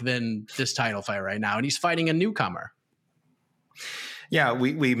talk than this title fight right now, and he's fighting a newcomer. Yeah,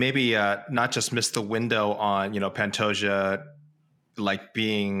 we maybe not just missed the window on, Pantoja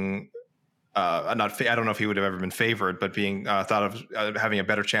being I don't know if he would have ever been favored, but being thought of having a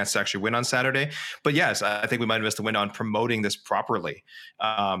better chance to actually win on Saturday. But yes, I think we might have missed the window on promoting this properly.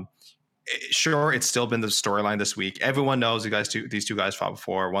 Sure, it's still been the storyline this week. Everyone knows these two guys fought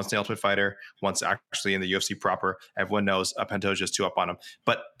before. Once the Ultimate Fighter, once actually in the UFC proper. Everyone knows Pantoja is 2 up on him.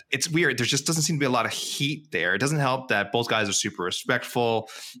 But it's weird. There just doesn't seem to be a lot of heat there. It doesn't help that both guys are super respectful.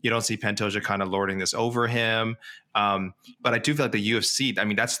 You don't see Pantoja kind of lording this over him. But I do feel like the UFC, I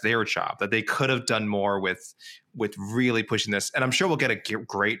mean, that's their job, that they could have done more with really pushing this. And I'm sure we'll get a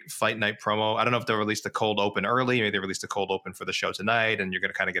great fight night promo. I don't know if they'll release the cold open early. Maybe they released the cold open for the show tonight, and you're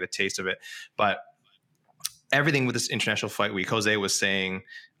going to kind of get a taste of it. But everything with this International Fight Week, Jose was saying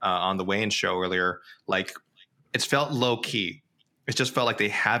on the weigh-in show earlier, like it's felt low key. It just felt like they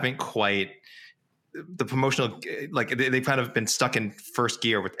haven't quite the promotional, like they've kind of been stuck in first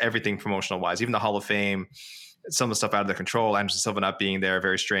gear with everything promotional wise, even the Hall of Fame, some of the stuff out of their control. Anderson Silva not being there,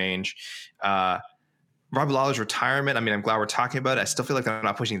 very strange. Robbie Lawler's retirement, I mean, I'm glad we're talking about it. I still feel like they're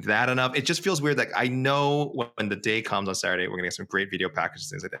not pushing that enough. It just feels weird. Like I know when the day comes on Saturday, we're going to get some great video packages,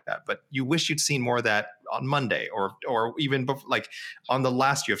 things like that. But you wish you'd seen more of that on Monday or even before, like on the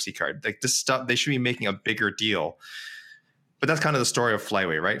last UFC card. Like this stuff, they should be making a bigger deal. But that's kind of the story of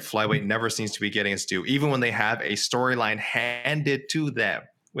flyweight, right? Flyweight never seems to be getting its due, even when they have a storyline handed to them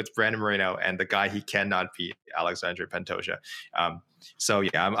with Brandon Moreno and the guy he cannot beat, Alexandre Pantoja. So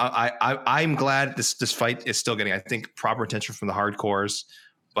yeah, I'm glad this fight is still getting, I think, proper attention from the hardcores.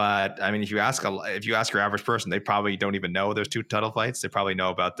 But I mean, if you ask your average person, they probably don't even know there's two title fights. They probably know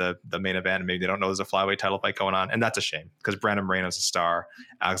about the main event, and maybe they don't know there's a flyweight title fight going on, and that's a shame because Brandon Moreno's a star.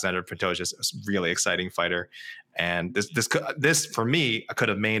 Alexander Pantoja is a really exciting fighter, and this for me could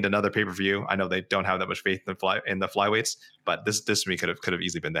have made another pay-per-view. I know they don't have that much faith in the flyweights, but this to me could have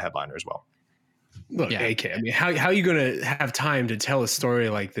easily been the headliner as well. Look, AK, I mean, how are you going to have time to tell a story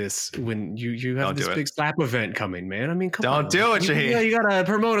like this when you have this big slap event coming, man? I mean, come on. Don't do it, Shaheen. You got to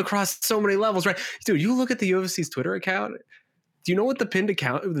promote across so many levels, right? Dude, you look at the UFC's Twitter account. Do you know what the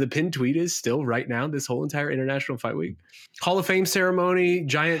pinned tweet is still right now, this whole entire International Fight Week? Hall of Fame ceremony,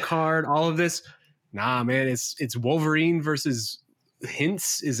 giant card, all of this. Nah, man, it's Wolverine versus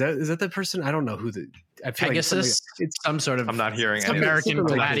Hintz. Is that the person? I don't know who Pegasus. Like it's some sort of I'm not hearing some American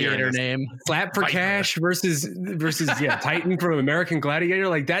gladiator name. Flap for Cash versus Titan from American Gladiator.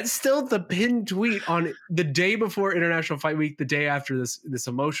 Like that's still the pinned tweet on the day before International Fight Week, the day after this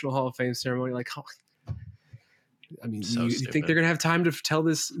emotional Hall of Fame ceremony. Like, I mean, you think they're gonna have time to tell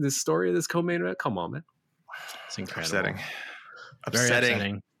this story of this co-main event? Come on, man. It's incredible. Upsetting. Very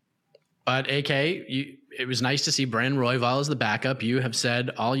upsetting. But AK, it was nice to see Brandon Royval as the backup. You have said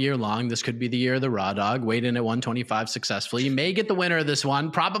all year long this could be the year of the Raw Dog. Weighed in at 125 successfully. You may get the winner of this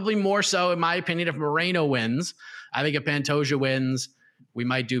one. Probably more so, in my opinion, if Moreno wins. I think if Pantoja wins, we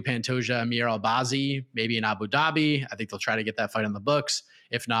might do Pantoja Amir Albazi, maybe in Abu Dhabi. I think they'll try to get that fight on the books.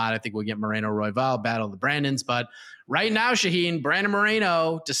 If not, I think we'll get Moreno Royval, battle the Brandons. But right now, Shaheen, Brandon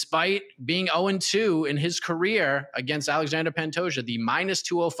Moreno, despite being 0-2 in his career against Alexander Pantoja, the minus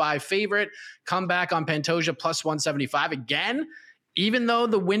 205 favorite, comeback on Pantoja plus 175 again. Even though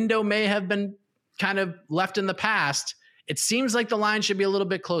the window may have been kind of left in the past, it seems like the line should be a little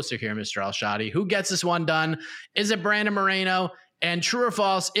bit closer here, Mr. Al-Shadi. Who gets this one done? Is it Brandon Moreno? And true or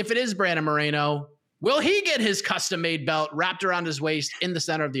false, if it is Brandon Moreno, will he get his custom-made belt wrapped around his waist in the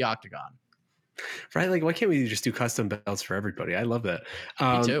center of the octagon? Right? Like, why can't we just do custom belts for everybody? I love that.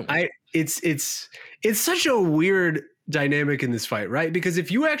 Me too. It's such a weird dynamic in this fight, right? Because if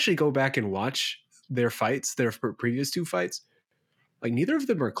you actually go back and watch their fights, their previous two fights, like neither of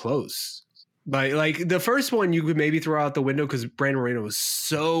them are close. Like the first one you could maybe throw out the window because Brandon Moreno was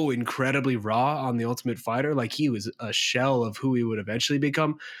so incredibly raw on The Ultimate Fighter. Like he was a shell of who he would eventually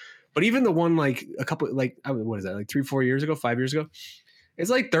become. But even the one like a couple, like what is that, like 3-4 years ago, 5 years ago? It's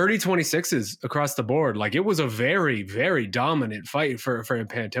like 30-26s across the board. Like it was a very, very dominant fight for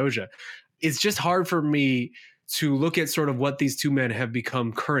Pantoja. It's just hard for me to look at sort of what these two men have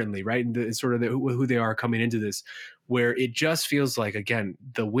become currently, right? And who they are coming into this, where it just feels like, again,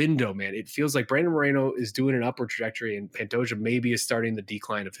 the window, man, it feels like Brandon Moreno is doing an upward trajectory and Pantoja maybe is starting the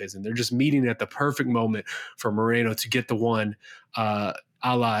decline of his. And they're just meeting at the perfect moment for Moreno to get the one, a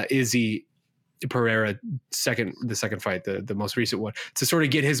la Izzy Pereira the second fight, the most recent one, to sort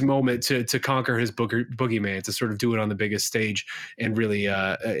of get his moment to conquer his boogeyman, to sort of do it on the biggest stage and really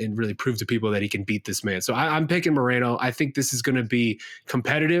prove to people that he can beat this man. So I'm picking Moreno. I think this is going to be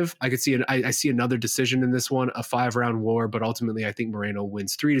competitive. I could see I see another decision in this one, a 5-round war, but ultimately I think Moreno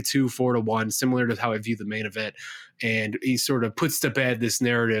wins 3-2, 4-1, similar to how I view the main event. And he sort of puts to bed this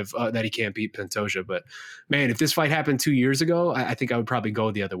narrative that he can't beat Pantoja. But man, if this fight happened 2 years ago, I think I would probably go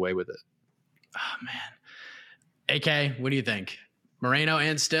the other way with it. Oh, man. AK, what do you think? Moreno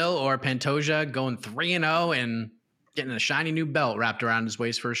and Still or Pantoja going 3-0 and getting a shiny new belt wrapped around his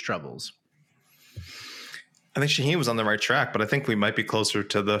waist for his troubles? I think Shaheen was on the right track, but I think we might be closer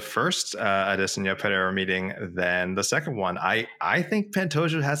to the first Adesanya Pereira meeting than the second one. I think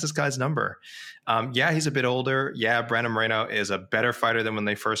Pantoja has this guy's number. Yeah, he's a bit older. Yeah, Brandon Moreno is a better fighter than when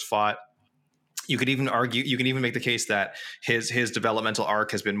they first fought. You could even argue, you can even make the case that his developmental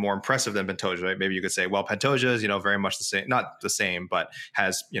arc has been more impressive than Pantoja, right? Maybe you could say, well, Pantoja is, very much the same, not the same, but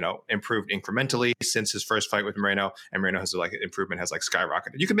has, improved incrementally since his first fight with Moreno, and Moreno has improvement has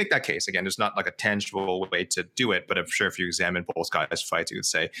skyrocketed. You can make that case. Again, there's not a tangible way to do it, but I'm sure if you examine both guys' fights, you would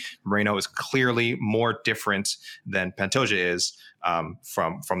say Moreno is clearly more different than Pantoja is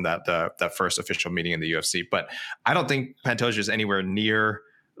from that first official meeting in the UFC. But I don't think Pantoja is anywhere near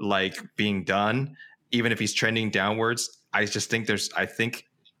being done, even if he's trending downwards. I think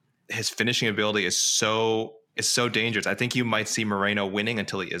his finishing ability is so dangerous. I think you might see Moreno winning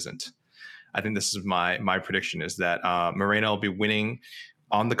until he isn't. I think this is my prediction, is that Moreno will be winning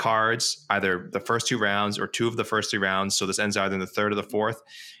on the cards, either the first 2 rounds or 2 of the first 3 rounds. So this ends either in the 3rd or the 4th.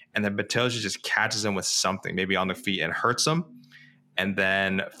 And then Pantoja just catches him with something, maybe on the feet, and hurts him. And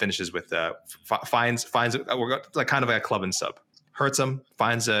then finishes with finds kind of like a club and sub. Hurts him,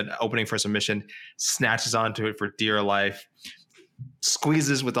 finds an opening for submission, snatches onto it for dear life,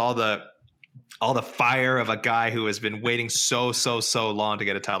 squeezes with all the fire of a guy who has been waiting so long to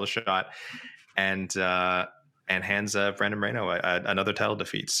get a title shot, and hands Brandon Moreno another title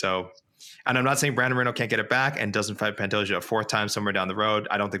defeat. So, and I'm not saying Brandon Moreno can't get it back and doesn't fight Pantoja a 4th time somewhere down the road.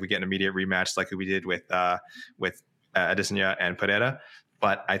 I don't think we get an immediate rematch like we did with Adesanya and Pereira,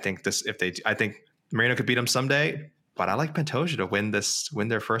 but I think I think Moreno could beat him someday. But I like Pantoja to win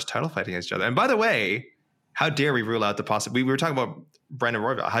their first title fight against each other. And by the way, how dare we rule out the possibility? We were talking about Brandon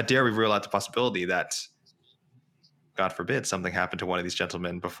Royval. How dare we rule out the possibility that, God forbid, something happened to one of these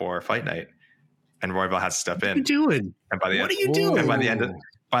gentlemen before fight night, and Royval has to step in. What are you doing? And by the what are you doing? And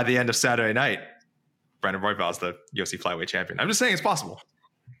by the end of Saturday night, Brandon Royval is the UFC flyweight champion. I'm just saying it's possible.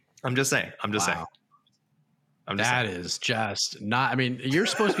 I'm just saying. That is just not. I mean, you're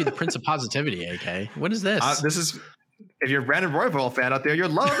supposed to be the Prince of Positivity, AK. What is this? This is. If you're a Brandon Royval fan out there, you're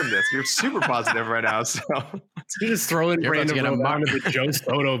loving this. You're super positive right now. So you just throw in Brandon Royval into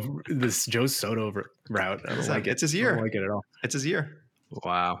the Joe Soto route. I don't like it. It's his year. I don't like it at all. It's his year.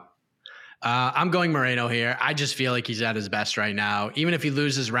 Wow. I'm going Moreno here. I just feel like he's at his best right now. Even if he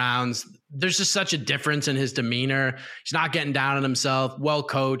loses rounds, there's just such a difference in his demeanor. He's not getting down on himself. Well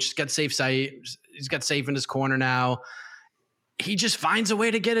coached. He's got safe in his corner now. He just finds a way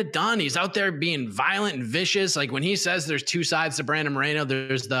to get it done. He's out there being violent and vicious. Like when he says there's 2 sides to Brandon Moreno,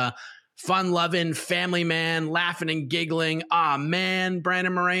 there's the fun-loving family man laughing and giggling. Ah, man,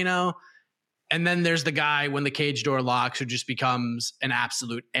 Brandon Moreno. And then there's the guy when the cage door locks who just becomes an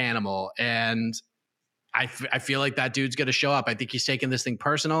absolute animal. And I feel like that dude's going to show up. I think he's taking this thing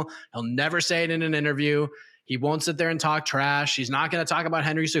personal. He'll never say it in an interview. He won't sit there and talk trash. He's not going to talk about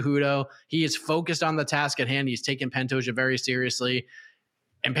Henry Cejudo. He is focused on the task at hand. He's taking Pantoja very seriously.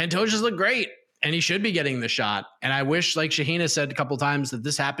 And Pantoja's look great. And he should be getting the shot. And I wish, like Shaheen has said a couple times, that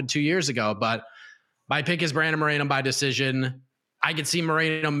this happened 2 years ago. But my pick is Brandon Moreno by decision. I could see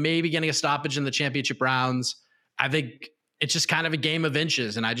Moreno maybe getting a stoppage in the championship rounds. I think it's just kind of a game of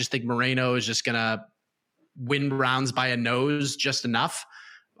inches. And I just think Moreno is just going to win rounds by a nose just enough,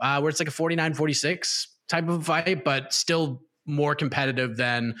 where it's like a 49-46 type of fight, but still more competitive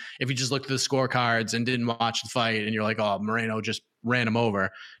than if you just looked at the scorecards and didn't watch the fight and you're like, oh, Moreno just ran him over.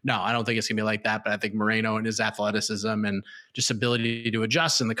 No, I don't think it's going to be like that. But I think Moreno and his athleticism and just ability to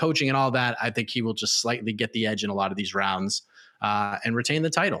adjust and the coaching and all that, I think he will just slightly get the edge in a lot of these rounds and retain the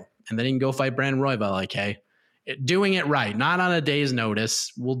title. And then he can go fight Brandon Royval, like, hey, doing it right, not on a day's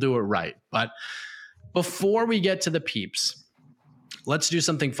notice. We'll do it right. But before we get to the peeps, let's do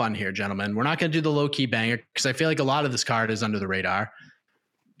something fun here, gentlemen. We're not going to do the low-key banger because I feel like a lot of this card is under the radar.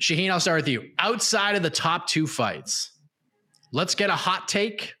 Shaheen, I'll start with you. Outside of the top 2 fights, let's get a hot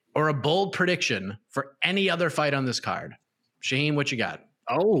take or a bold prediction for any other fight on this card. Shaheen, what you got?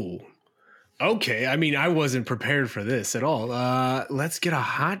 Oh, okay. I mean, I wasn't prepared for this at all. Let's get a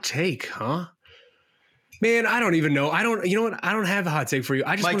hot take, huh? Man, I don't even know. You know what? I don't have a hot take for you.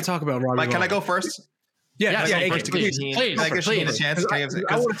 I just want to talk about Robbie. Mike, can I go first? Yeah, please. Can I give Shaheen a chance? I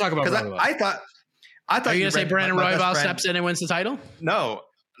want to talk about Royval. I thought are you going to say Brandon Royval steps in and wins the title? No.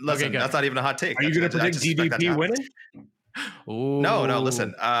 Listen, okay, that's not even a hot take. Are you going to predict DDP winning? No,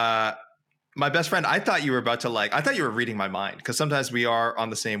 listen. My best friend, I thought you were reading my mind because sometimes we are on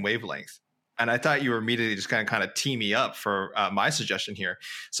the same wavelength. And I thought you were immediately just going to kind of tee me up for my suggestion here.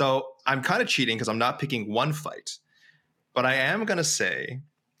 So I'm kind of cheating because I'm not picking one fight. But I am going to say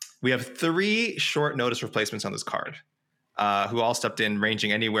we have 3 short notice replacements on this card. who all stepped in,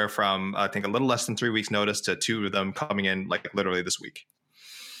 ranging anywhere from I think a little less than 3 weeks notice to 2 of them coming in like literally this week.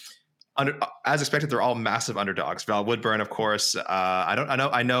 As expected, they're all massive underdogs. Val Woodburn, of course.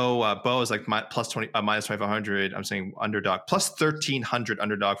 I know. Bo is like plus 20, minus 2,500. I'm saying underdog plus 1,300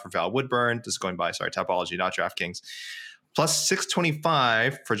 underdog for Val Woodburn. This is going by Tapology, not DraftKings. Plus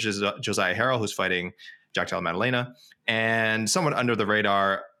 625 for Josiah Harrell, who's fighting Jack Della Maddalena, and somewhat under the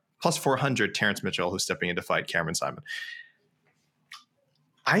radar. Plus 400 Terrence Mitchell, who's stepping in to fight Cameron Simon.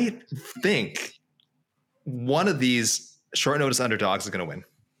 I think one of these short notice underdogs is going to win.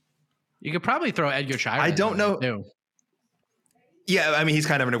 You could probably throw Edgar Shire. I don't know. Too. Yeah, I mean, he's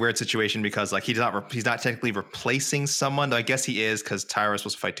kind of in a weird situation because like he's not technically replacing someone. Though I guess he is because Tyra was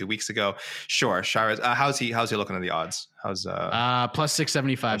supposed to fight 2 weeks ago. Sure, Shire. How's he looking at the odds? How's plus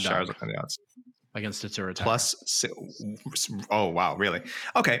 675? Shire's looking at the odds against Tatsuro Taira. Plus. Oh wow, really?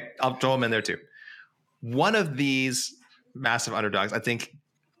 Okay, I'll throw him in there too. One of these massive underdogs, I think,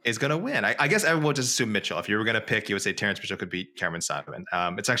 is going to win. I guess everyone would just assume Mitchell. If you were going to pick, you would say Terrence Mitchell could beat Cameron Simon.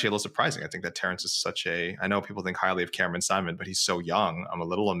 It's actually a little surprising. I think that Terrence is I know people think highly of Cameron Simon, but he's so young. I'm a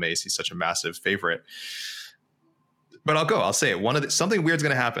little amazed he's such a massive favorite. But I'll say it. Something weird's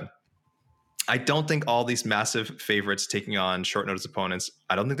going to happen. I don't think all these massive favorites taking on short notice opponents,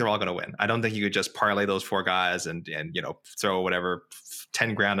 I don't think they're all going to win. I don't think you could just parlay those 4 guys and throw whatever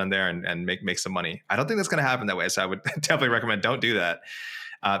 10 grand on there and make some money. I don't think that's going to happen that way. So I would definitely recommend don't do that.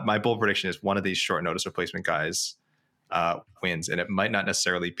 My bold prediction is one of these short notice replacement guys wins, and it might not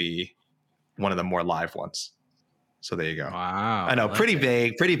necessarily be one of the more live ones. So there you go. Wow. I know, pretty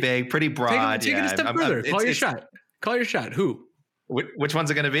vague, pretty broad. Take it a step further. Call your shot. Call your shot. Who? Which one's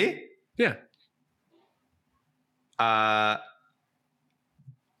it going to be? Yeah. I'll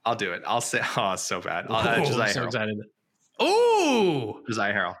do it. I'll say, it's so bad. Josiah Harrell. Excited. Ooh,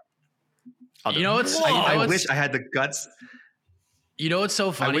 Josiah Harrell. I wish I had the guts. You know what's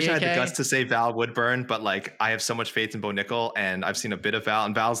so funny? I wish I had the guts to say Val Woodburn, but like I have so much faith in Bo Nickel, and I've seen a bit of Val,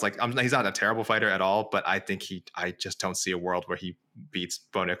 and Val's like he's not a terrible fighter at all, but I think I just don't see a world where he beats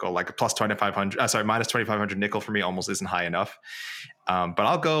Bo Nickel. Like a plus 2,500, minus 2,500 nickel for me almost isn't high enough. But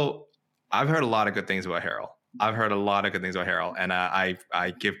I'll go. I've heard a lot of good things about Harrell. And I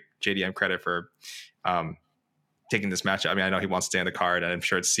give JDM credit for taking this matchup. I mean, I know he wants to stay on the card, and I'm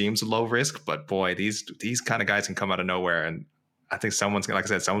sure it seems low risk, but boy, these kind of guys can come out of nowhere, and I think someone's pulling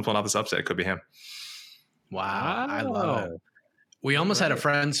off this upset. It could be him. Wow. I love it. We almost had a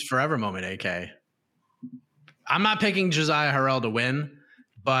Friends Forever moment, AK. I'm not picking Josiah Harrell to win,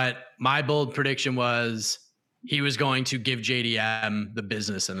 but my bold prediction was he was going to give JDM the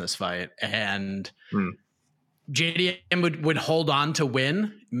business in this fight. And JDM would hold on to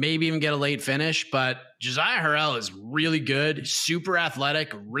win, maybe even get a late finish. But Josiah Harrell is really good, super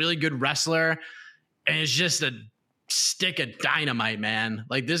athletic, really good wrestler. And it's just a stick of dynamite, man.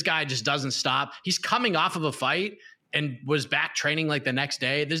 Like this guy just doesn't stop. He's coming off of a fight and was back training like the next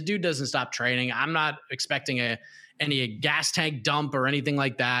day. This dude doesn't stop training. I'm not expecting any gas tank dump or anything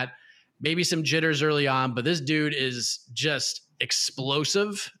like that. Maybe some jitters early on, but this dude is just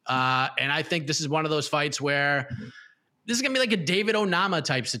explosive. And I think this is one of those fights where this is going to be like a David Onama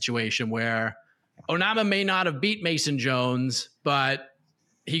type situation where Onama may not have beat Mason Jones, but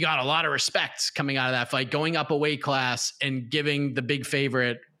he got a lot of respect coming out of that fight, going up a weight class and giving the big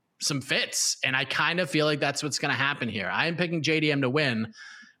favorite some fits. And I kind of feel like that's what's going to happen here. I am picking JDM to win,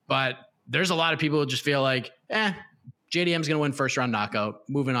 but there's a lot of people who just feel like, JDM's going to win first round knockout,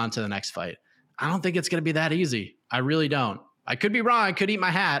 moving on to the next fight. I don't think it's going to be that easy. I really don't. I could be wrong. I could eat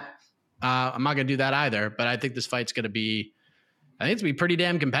my hat. I'm not going to do that either, but I think this fight's going to be, pretty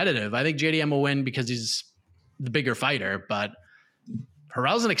damn competitive. I think JDM will win because he's the bigger fighter, but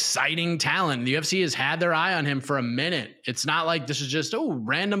Harrell's an exciting talent. The UFC has had their eye on him for a minute. It's not like this is just,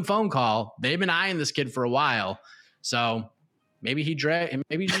 random phone call. They've been eyeing this kid for a while. So maybe he just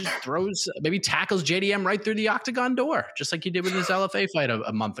tackles JDM right through the octagon door, just like he did with his LFA fight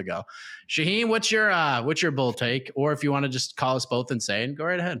a month ago. Shaheen, what's your bull take? Or if you want to just call us both and say it, go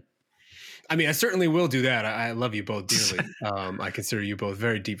right ahead. I mean, I certainly will do that. I love you both dearly. I consider you both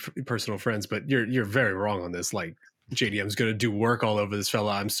very deep personal friends, but you're very wrong on this. Like, JDM's going to do work all over this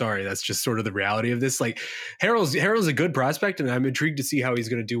fella. I'm sorry. That's just sort of the reality of this. Like Harrell's a good prospect, and I'm intrigued to see how he's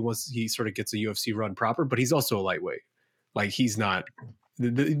going to do once he sort of gets a UFC run proper, but he's also a lightweight. Like he's not,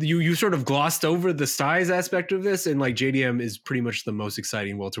 you sort of glossed over the size aspect of this. And like JDM is pretty much the most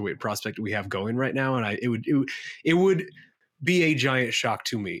exciting welterweight prospect we have going right now. And it would be a giant shock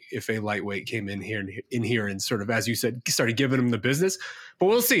to me if a lightweight came in here and sort of, as you said, started giving him the business, but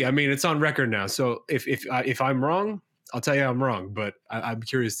we'll see. I mean, it's on record now. So if I'm wrong, I'll tell you I'm wrong, but I'm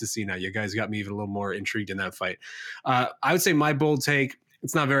curious to see now. You guys got me even a little more intrigued in that fight. I would say my bold take,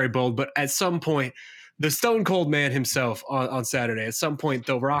 it's not very bold, but at some point, the Stone Cold Man himself on Saturday, at some point,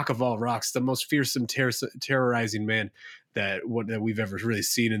 the Rock of all rocks, the most fearsome, terrorizing man that we've ever really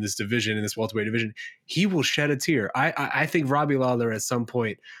seen in this division, in this welterweight division, he will shed a tear. I think Robbie Lawler at some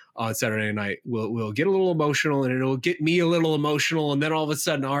point on Saturday night will get a little emotional, and it'll get me a little emotional, and then all of a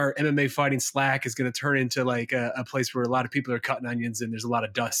sudden our MMA fighting slack is going to turn into like a place where a lot of people are cutting onions and there's a lot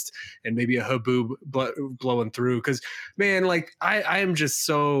of dust and maybe a haboob blowing through. Because man, like I am just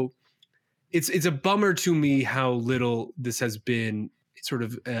so. It's a bummer to me how little this has been sort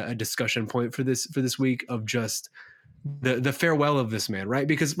of a discussion point for this week of just the farewell of this man, right?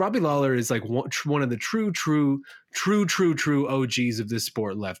 Because Robbie Lawler is like one of the true OGs of this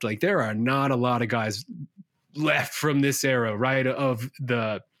sport left. Like there are not a lot of guys left from this era, right? Of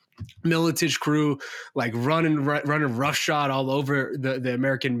the Militich crew, like running roughshod all over the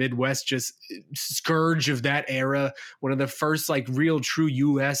American Midwest, just scourge of that era. One of the first like real true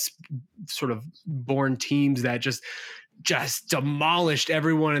US sort of born teams that just demolished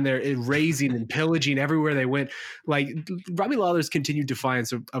everyone in there, raising and pillaging everywhere they went. Like Robbie Lawler's continued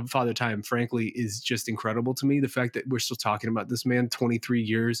defiance of Father Time, frankly, is just incredible to me. The fact that we're still talking about this man 23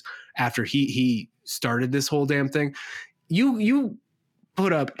 years after he started this whole damn thing. You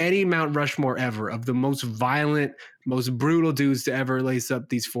put up any Mount Rushmore ever of the most violent, most brutal dudes to ever lace up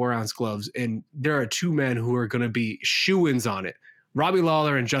these 4-ounce gloves. And there are two men who are going to be shoo-ins on it. Robbie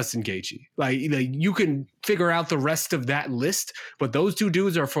Lawler and Justin Gaethje. Like you can figure out the rest of that list, but those two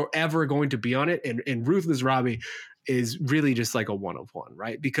dudes are forever going to be on it. And Ruthless Robbie is really just like a one of one,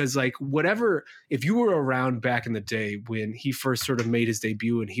 right? Because like whatever, if you were around back in the day when he first sort of made his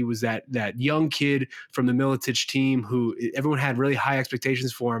debut and he was that young kid from the Militich team who everyone had really high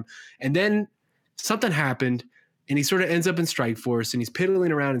expectations for him, and then something happened and he sort of ends up in Strikeforce and he's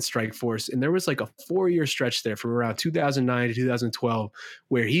piddling around in Strikeforce. And there was like a 4-year stretch there from around 2009 to 2012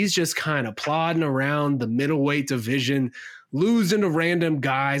 where he's just kind of plodding around the middleweight division, losing to random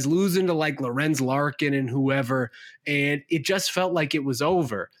guys, losing to like Lorenz Larkin and whoever. And it just felt like it was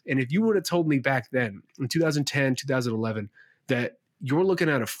over. And if you would have told me back then in 2010, 2011, that you're looking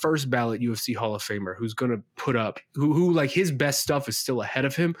at a first ballot UFC Hall of Famer who's going to put up, who like his best stuff is still ahead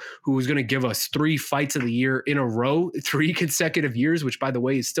of him, who is going to give us 3 fights of the year in a row, 3 consecutive years, which by the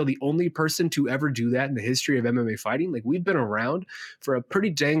way is still the only person to ever do that in the history of MMA fighting. Like we've been around for a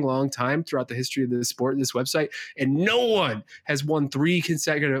pretty dang long time throughout the history of this sport, this website, and no one has won 3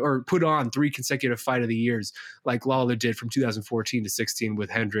 consecutive or put on 3 consecutive fight of the years like Lawler did from 2014 to 16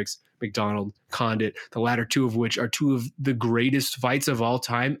 with Hendricks, McDonald, Condit, the latter 2 of which are 2 of the greatest fights of all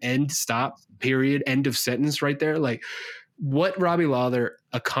time. End, stop, period, end of sentence right there. Like what Robbie Lawler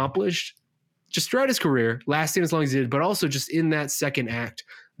accomplished just throughout his career, lasting as long as he did, but also just in that second act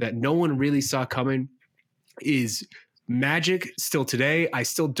that no one really saw coming is magic still today. I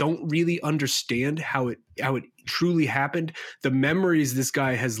still don't really understand how it truly happened. The memories this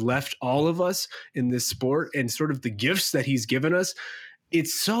guy has left all of us in this sport and sort of the gifts that he's given us.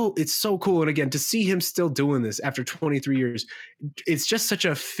 It's so cool. And again, to see him still doing this after 23 years, it's just such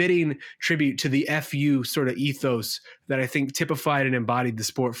a fitting tribute to the FU sort of ethos that I think typified and embodied the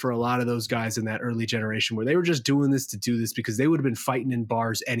sport for a lot of those guys in that early generation where they were just doing this to do this because they would have been fighting in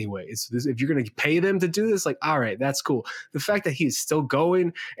bars anyway. If you're going to pay them to do this, like, all right, that's cool. The fact that he's still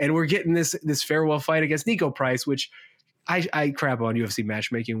going and we're getting this farewell fight against Nico Price, which I crap on UFC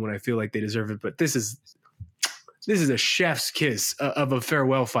matchmaking when I feel like they deserve it, but this is a chef's kiss of a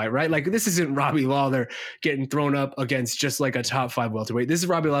farewell fight, right? Like this isn't Robbie Lawler getting thrown up against just like a top 5 welterweight. This is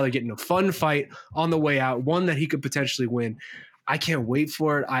Robbie Lawler getting a fun fight on the way out, one that he could potentially win. I can't wait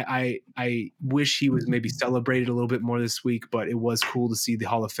for it. I wish he was maybe celebrated a little bit more this week, but it was cool to see the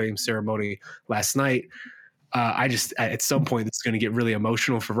Hall of Fame ceremony last night. At some point, it's going to get really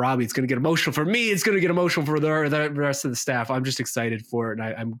emotional for Robbie. It's going to get emotional for me. It's going to get emotional for the rest of the staff. I'm just excited for it.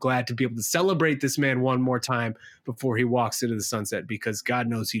 And I'm glad to be able to celebrate this man one more time before he walks into the sunset, because God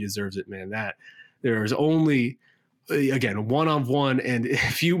knows he deserves it, man. That there's only, again, one-on-one and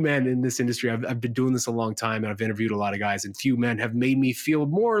few men in this industry. I've been doing this a long time and I've interviewed a lot of guys, and few men have made me feel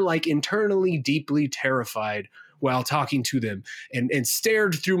more like internally deeply terrified while talking to them and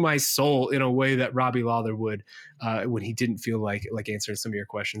stared through my soul in a way that Robbie Lawler would when he didn't feel like answering some of your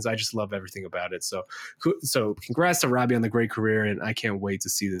questions. I just love everything about it. So congrats to Robbie on the great career, and I can't wait to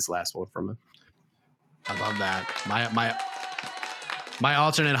see this last one from him. I love that. My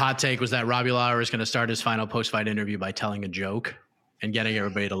alternate hot take was that Robbie Lawler is going to start his final post-fight interview by telling a joke. and getting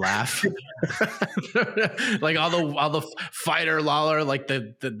everybody to laugh. Like all the fighter Lawler, like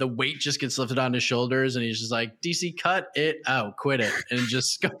the weight just gets lifted on his shoulders, and he's just like, DC, cut it out, quit it, and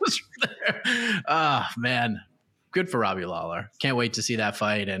just goes from there. Oh man, good for Robbie Lawler. Can't wait to see that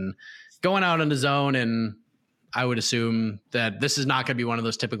fight and going out in the zone. And I would assume that this is not going to be one of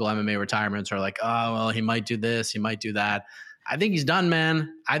those typical MMA retirements where like, oh, well, he might do this, he might do that. I think he's done,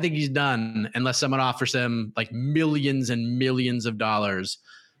 man. I think he's done unless someone offers him like millions and millions of dollars.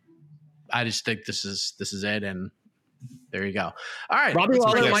 I just think this is it. And there you go. All right. Robbie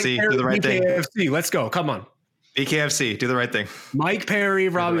Lawler, Mike Perry, do the right thing. BKFC. Let's go. Come on. BKFC, do the right thing. Mike Perry,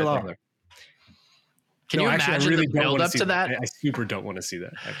 Robbie Lawler. Can you imagine the build up to that? I super don't want to see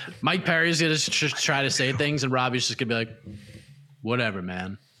that. Actually. Mike Perry's going to try to say things, and Robbie's just going to be like, whatever,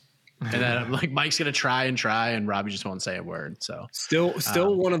 man. And then like Mike's going to try, and Robbie just won't say a word. So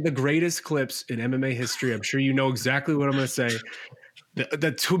still one of the greatest clips in MMA history. I'm sure you know exactly what I'm going to say.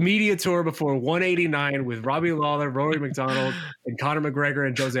 The media tour before 189 with Robbie Lawler, Rory McDonald, and Conor McGregor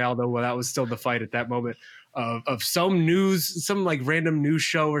and Jose Aldo. Well, that was still the fight at that moment. Of some like random news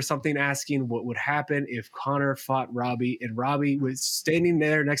show or something asking what would happen if Conor fought Robbie, and Robbie was standing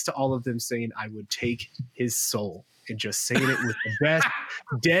there next to all of them saying, I would take his soul, and just saying it with the best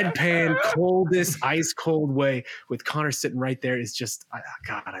deadpan, coldest, ice cold way with Conor sitting right there. Is just,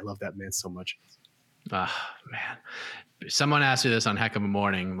 God, I love that man so much. Man. Someone asked me this on Heck of a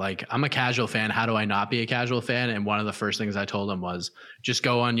Morning. Like, I'm a casual fan. How do I not be a casual fan? And one of the first things I told him was just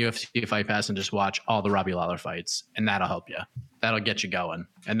go on UFC Fight Pass and just watch all the Robbie Lawler fights. And that'll help you. That'll get you going.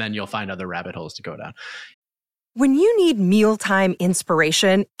 And then you'll find other rabbit holes to go down. When you need mealtime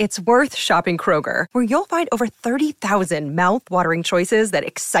inspiration, it's worth shopping Kroger, where you'll find over 30,000 mouth-watering choices that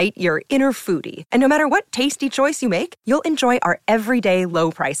excite your inner foodie. And no matter what tasty choice you make, you'll enjoy our everyday low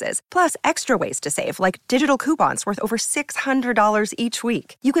prices, plus extra ways to save, like digital coupons worth over $600 each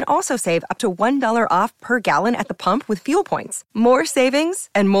week. You can also save up to $1 off per gallon at the pump with fuel points. More savings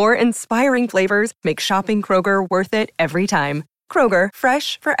and more inspiring flavors make shopping Kroger worth it every time. Kroger,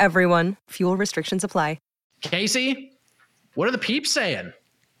 fresh for everyone. Fuel restrictions apply. Casey, what are the peeps saying?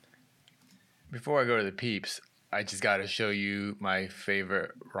 Before I go to the peeps, I just got to show you my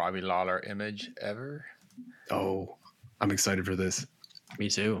favorite Robbie Lawler image ever. Oh, I'm excited for this. Me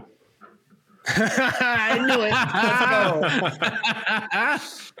too. I knew it.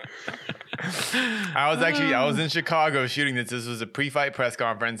 Let's go. I was in Chicago shooting this. This was a pre-fight press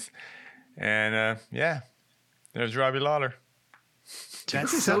conference. And there's Robbie Lawler.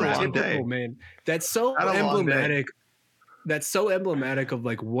 That's so typical, man. That's so emblematic. That's so emblematic of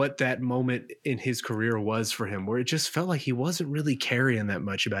like what that moment in his career was for him, where it just felt like he wasn't really caring that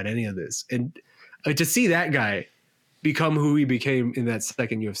much about any of this. And to see that guy become who he became in that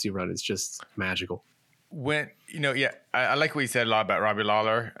second UFC run is just magical. I like what you said a lot about Robbie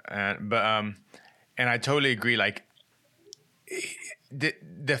Lawler, and I totally agree. Like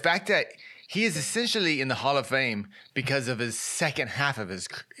the fact that he is essentially in the Hall of Fame because of his second half of his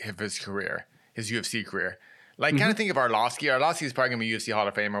career, his UFC career. Like, kind of think of Arlovsky. Arlovsky is probably going to be UFC Hall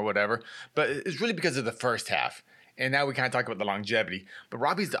of Fame or whatever, but it's really because of the first half. And now we kind of talk about the longevity. But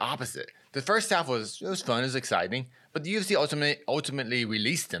Robbie's the opposite. The first half was fun, it was exciting, but the UFC ultimately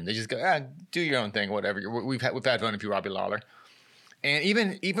released him. They just go, do your own thing, whatever. We've had fun if you're Robbie Lawler. And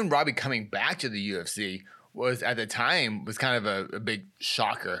even Robbie coming back to the UFC was at the time was kind of a big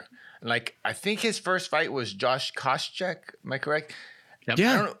shocker. Like, I think his first fight was Josh Koscheck. Am I correct? Yep.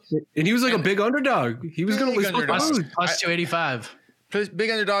 Yeah. And he was like a big underdog. He was going to lose. Plus 285. Big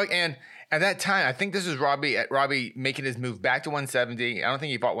underdog. And at that time, I think this was Robbie making his move back to 170. I don't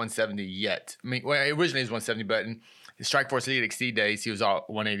think he fought 170 yet. I mean, originally he was 170, but in his Strikeforce Elite Exceed days, he was all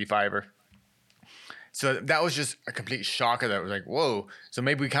 185er. So that was just a complete shocker. That was like, whoa. So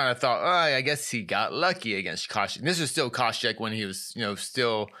maybe we kind of thought, I guess he got lucky against Koscheck. This was still Koscheck when he was,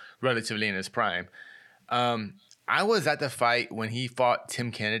 still relatively in his prime. I was at the fight when he fought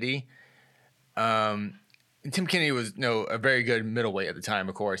Tim Kennedy. Tim Kennedy was a very good middleweight at the time.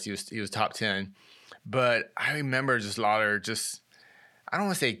 Of course, he was top 10. But I remember just Lawler I don't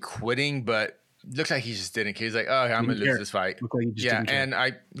want to say quitting, but looked like he just didn't care. He's like, I'm gonna lose this fight. Looked like he just didn't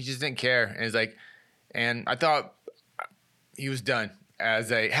care. He just didn't care. And it's like. And I thought he was done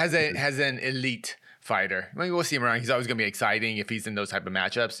as an elite fighter. Maybe we'll see him around. He's always going to be exciting if he's in those type of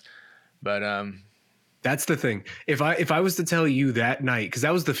matchups. But that's the thing. If I was to tell you that night, because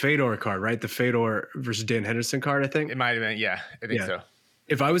that was the Fedor card, right? The Fedor versus Dan Henderson card, I think. It might have been. Yeah, I think so.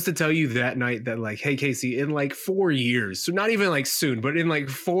 If I was to tell you that night that like, hey, Casey, in like 4 years, so not even like soon, but in like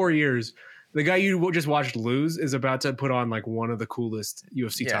 4 years, The guy you just watched lose is about to put on like one of the coolest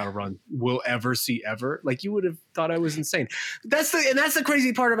UFC title runs we'll ever see ever. Like you would have thought I was insane. That's the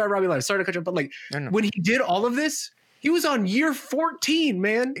crazy part about Robbie Lawler. Sorry to cut you, but like when he did all of this, he was on year 14,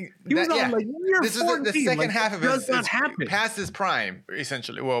 man. He was on like year 14. This is the second half of it. Does not happen. Past his prime,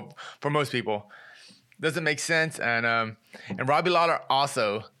 essentially. Well, for most people, doesn't make sense. And Robbie Lawler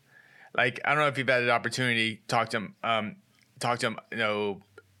also, like, I don't know if you've had the opportunity to talk to him, you know,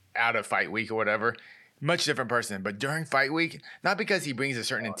 out of fight week or whatever. Much different person, but during fight week, not because he brings a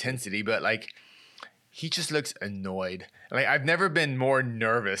certain intensity, but like he just looks annoyed. Like I've never been more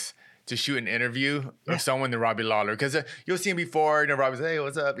nervous to shoot an interview of someone than Robbie Lawler, because you'll see him before, you know, Robbie's, hey,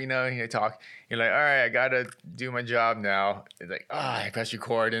 what's up? You know, and you talk. You're like, all right, I gotta do my job now. It's like, I press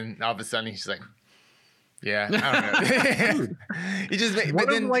record, and all of a sudden he's like, yeah, I don't know. He just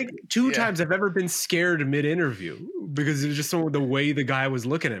two times I've ever been scared mid-interview because it's just the way the guy was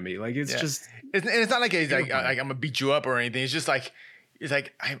looking at me. Like it's just, it's not like he's like I'm gonna beat you up or anything. It's just like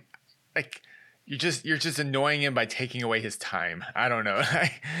I'm like you're just annoying him by taking away his time. I don't know,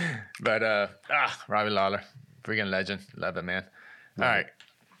 but Robbie Lawler, freaking legend, love it, man. All right,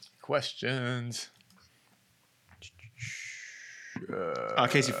 questions.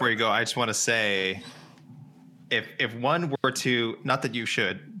 Casey, before you go, I just want to say, if one were to, not that you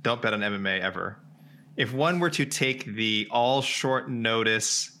should, don't bet on MMA ever. If one were to take the all short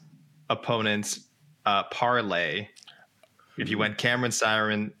notice opponents parlay, if you went Cameron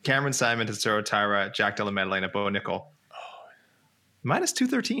Simon, Tesoro Taira, Jack Della Maddalena, Bo Nickel, minus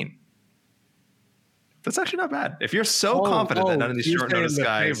 213. That's actually not bad. If you're so confident that none of these short notice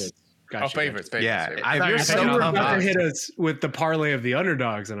guys. Gotcha. Favorites. Yeah, If you're so about to hit us with the parlay of the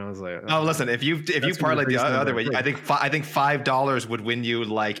underdogs, and I was like, "Oh, listen! If you parlay the other way, I think $5 would win you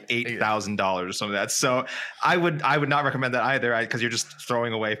like $8,000 or something like that. So I would not recommend that either, because you're just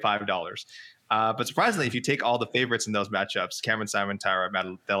throwing away $5. But surprisingly, if you take all the favorites in those matchups, Cameron Simon, Tara,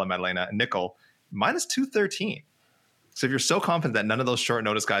 Della Maddalena, and Nickel, minus 213. So if you're so confident that none of those short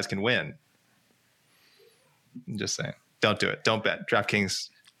notice guys can win, I'm just saying, don't do it. Don't bet.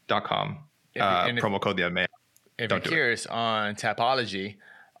 DraftKings.com, promo code the MMA. If you're curious on Tapology,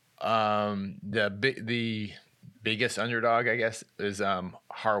 the biggest underdog, I guess, is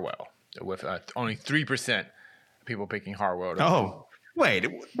Harwell, with only 3% people picking Harwell. Oh, wait,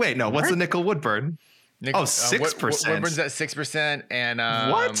 no. What's the Nickel Woodburn? 6%. Woodburn's at 6%, and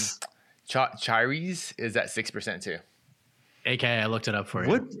what? Chires is at 6% too. AK, I looked it up for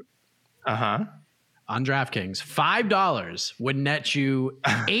you. On DraftKings, $5 would net you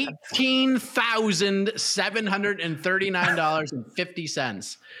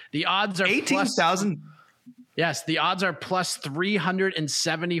 $18,739.50. The odds are 18,000. Yes, the odds are plus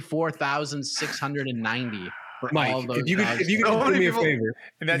 374,690 for Mike, all those. if you could do me a favor,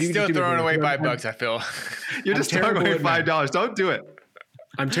 and that's still throwing away $5, I feel. You're just throwing away $5. Don't do it.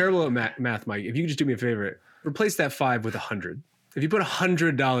 I'm terrible at math, Mike. If you could just do me a favor, replace that 5 with 100. If you put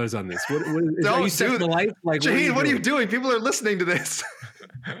 $100 on this, what are you setting the life? Like, Shaheen, what are you doing? People are listening to this.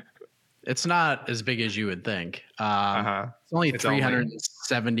 It's not as big as you would think. It's only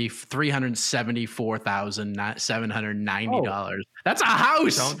 $374,790. That's a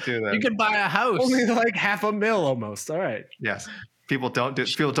house. Don't do that. You could buy a house. Only like $500,000 almost. All right. Yes. People don't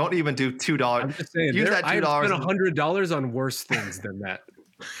even do $2. I'm just saying, use that $2. I spent $100 on worse things than that.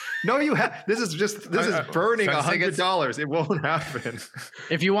 No, you have. This is burning $100. It won't happen.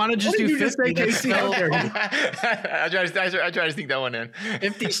 If you want to just do 50, I try to sneak that one in.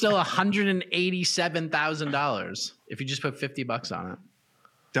 50 still $187,000 if you just put $50 on it.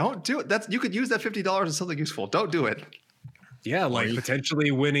 Don't do it. You could use that $50 in something useful. Don't do it. Yeah, like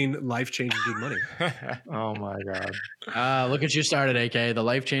potentially winning life-changing money. Oh my God. Look at you started, AK. The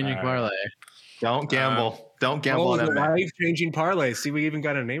life-changing parlay. Don't gamble. Don't gamble on the MMA. life-changing parlay. See, we even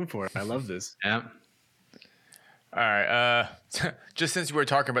got a name for it. I love this. Yeah. All right. Just since we were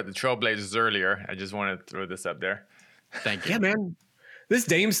talking about the Trailblazers earlier, I just want to throw this up there. Thank you. Yeah, man. This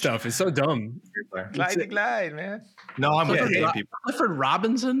Dame stuff is so dumb. Glide, man. No, I'm with the Dame people. Clifford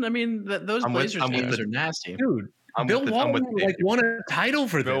Robinson. I mean, those Blazers teams are nasty. Dude. Bill Walton won a title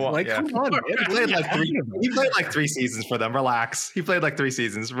for them. Come on, man. He played like 3 seasons for them. Relax. He played like 3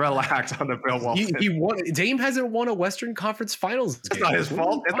 seasons. Relax on the Bill Walton. He won. Dame hasn't won a Western Conference Finals game. It's not his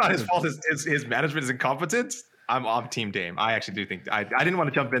fault. It's not his fault. His management is incompetent. I'm on Team Dame. I actually do think I didn't want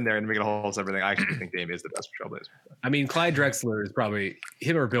to jump in there and make it a whole separate thing. I actually think Dame is the best Trailblazer. I mean, Clyde Drexler is probably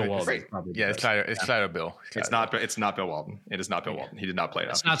him or Bill Walton. It's Clyde or Bill. It's not Bill Walton. It is not Bill Walton. He did not play it.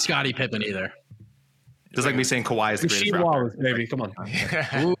 It's not Scottie Pippen either. Just like me saying Kawhi is the greatest Wallace, baby. Come on.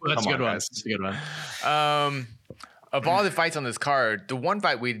 Ooh, that's a good one. That's a good one. of all the fights on this card, the one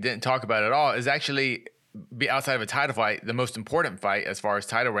fight we didn't talk about at all is actually be outside of a title fight, the most important fight as far as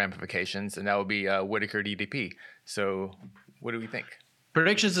title ramifications, and that would be Whitaker DDP. So, what do we think?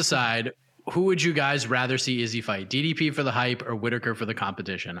 Predictions aside, who would you guys rather see Izzy fight? DDP for the hype or Whitaker for the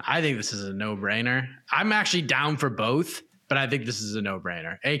competition? I think this is a no-brainer. I'm actually down for both, but I think this is a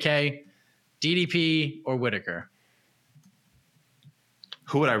no-brainer. AK, DDP or Whitaker?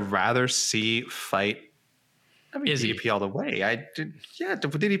 Who would I rather see fight? I mean, Izzy. DDP all the way.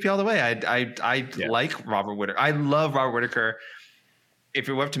 DDP all the way. I like Robert Whitaker. I love Robert Whitaker. If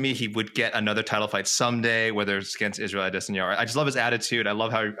it were up to me, he would get another title fight someday, whether it's against Israel Adesanya. I just love his attitude. I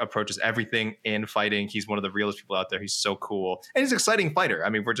love how he approaches everything in fighting. He's one of the realest people out there. He's so cool. And he's an exciting fighter. I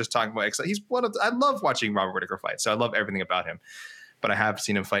mean, we're just talking about I love watching Robert Whitaker fight. So I love everything about him. But I have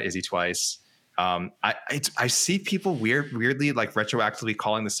seen him fight Izzy twice. I see people weirdly like retroactively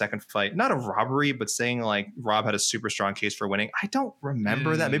calling the second fight not a robbery, but saying like Rob had a super strong case for winning. I don't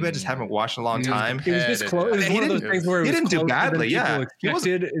remember that. Maybe I just haven't watched in a long time. It was just close. It was one of those things where he didn't do badly. Yeah, he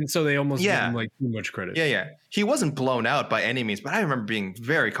expected, and so they almost gave him like too much credit. Yeah. He wasn't blown out by any means, but I remember being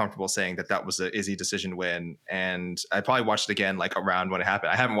very comfortable saying that was an Izzy decision win. And I probably watched it again like around when it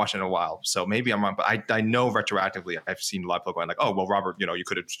happened. I haven't watched it in a while, so maybe I'm wrong. But I know retroactively I've seen a lot of people going like, oh well, Robert, he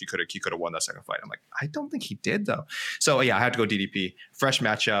could have won that second fight. I'm like, I don't think he did though. So yeah, I have to go DDP. Fresh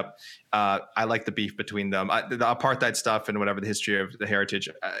matchup. I like the beef between them. The apartheid stuff and whatever the history of the heritage.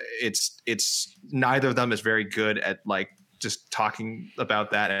 It's neither of them is very good at like just talking about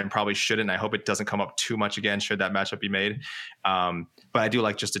that, and probably shouldn't. I hope it doesn't come up too much again should that matchup be made. But I do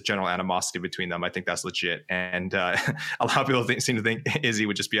like just a general animosity between them. I think that's legit. And a lot of people seem to think Izzy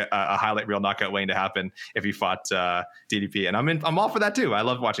would just be a highlight reel knockout waiting to happen if he fought DDP. And I'm all for that too. I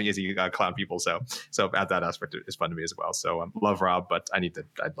love watching Izzy clown people. So at that aspect is fun to me as well. So love Rob, but I'd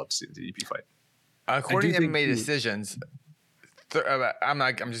love to see the DDP fight. According to MMA decisions,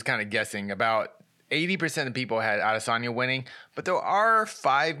 I'm just kind of guessing, about 80% of people had Adesanya winning, but there are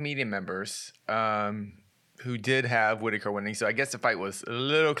 5 media members who did have Whitaker winning. So I guess the fight was a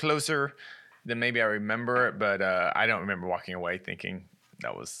little closer than maybe I remember it, but I don't remember walking away thinking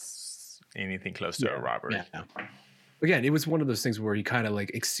that was anything close to a robbery. Yeah. Again, it was one of those things where he kind of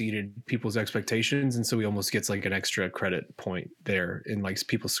like exceeded people's expectations, and so he almost gets like an extra credit point there in like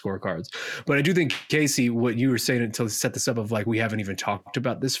people's scorecards. But I do think, Casey, what you were saying until set this up of like we haven't even talked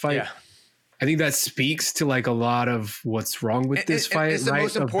about this fight. Yeah. I think that speaks to like a lot of what's wrong with this fight, it's the right?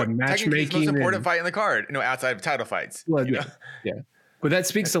 Most important, matchmaking, it's the most important fight in the card, outside of title fights. Well, yeah. But that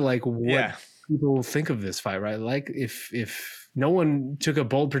speaks to like what people think of this fight, right? Like if no one took a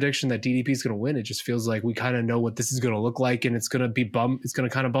bold prediction that DDP is going to win, it just feels like we kind of know what this is going to look like, and it's going to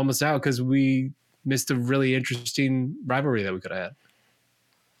kind of bum us out because we missed a really interesting rivalry that we could have had.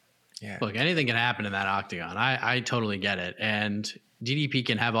 Yeah. Look, anything can happen in that octagon. I totally get it. And DDP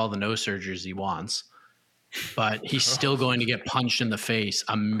can have all the no surgeries he wants, but he's still going to get punched in the face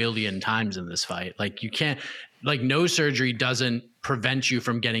 1,000,000 times in this fight. Like you can't, like no surgery doesn't prevent you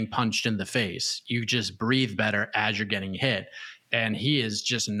from getting punched in the face. You just breathe better as you're getting hit. And he is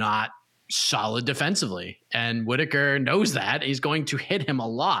just not solid defensively. And Whitaker knows that. He's going to hit him a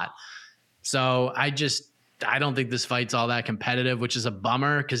lot. So I don't think this fight's all that competitive, which is a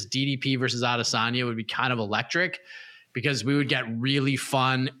bummer because DDP versus Adesanya would be kind of electric, because we would get really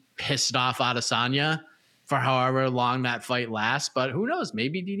fun, pissed off Adesanya for however long that fight lasts. But who knows?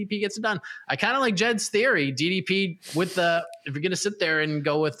 Maybe DDP gets it done. I kind of like Jed's theory. DDP if you're going to sit there and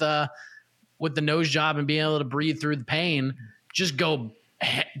go with the nose job and being able to breathe through the pain, just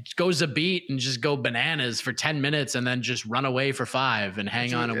goes a beat and just go bananas for 10 minutes and then just run away for 5 and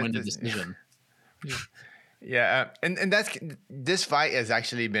hang on and win the decision. Yeah, and this fight has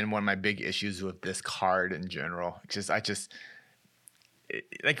actually been one of my big issues with this card in general.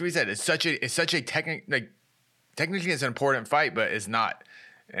 Like we said, it's such a technically it's an important fight, but it's not,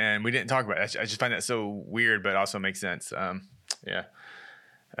 and we didn't talk about it. I just find that so weird, but also makes sense. I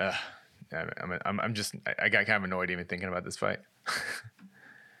got kind of annoyed even thinking about this fight.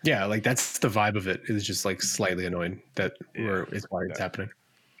 Yeah, like that's the vibe of it. It was just like slightly annoying that it's why it's happening.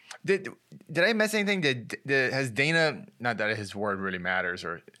 Did I miss anything? Has Dana, not that his word really matters,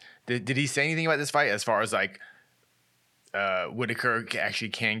 or did he say anything about this fight as far as like Whitaker actually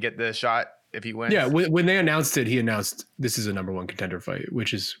can get the shot if he wins? Yeah, when they announced it, he announced this is a number 1 contender fight,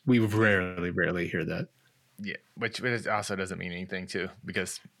 which is we rarely hear that. Yeah, which also doesn't mean anything too,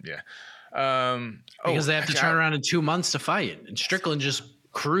 because they have to turn around in 2 months to fight, and Strickland just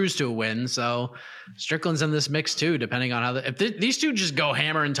cruise to a win. So Strickland's in this mix too, depending on how if these two just go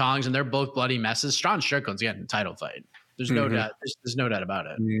hammer and tongs and they're both bloody messes, Strickland's getting a title fight. There's no doubt. There's no doubt about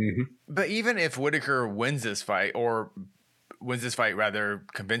it. But even if Whitaker wins this fight rather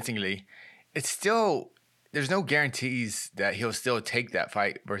convincingly, it's still, there's no guarantees that he'll still take that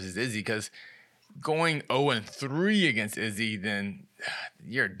fight versus Izzy, because going 0-3 against Izzy, then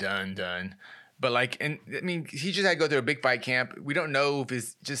you're done. But like, and I mean, he just had to go through a big fight camp. We don't know if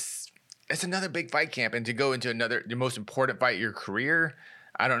it's another big fight camp, and to go into the most important fight of your career,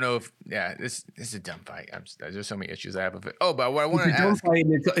 I don't know if, this is a dumb fight. There's so many issues I have with it. Oh, but what I want to ask, fight,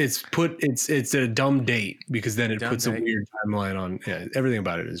 it's a dumb date, because then it puts a weird timeline on. Yeah, everything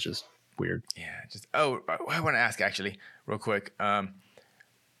about it is just weird. Yeah, I want to ask actually real quick.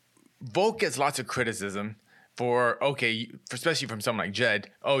 Volk gets lots of criticism for especially from someone like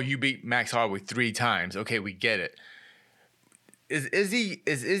Jed. Oh, you beat Max Holloway 3 times. Okay, we get it. Is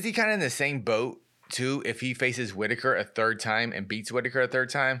Izzy kind of in the same boat too if he faces Whitaker a 3rd time and beats Whitaker a 3rd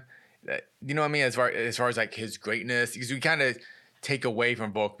time? You know what I mean? As far as like his greatness, because we kind of take away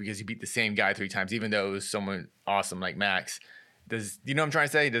from Volk because he beat the same guy 3 times, even though it was someone awesome like Max. You know what I'm trying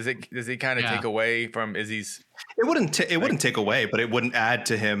to say? Does it kind of take away from Izzy's? It wouldn't take away, but it wouldn't add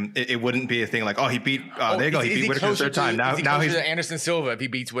to him. It wouldn't be a thing like, oh, he beat. There you go. He beat Whitaker the 3rd time. Now he's to Anderson Silva if he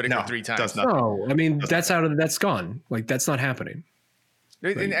beats Whitaker 3 times. No, I mean that's gone. Like that's not happening.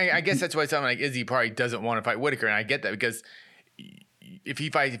 And I guess that's why someone like Izzy probably doesn't want to fight Whitaker, and I get that, because if he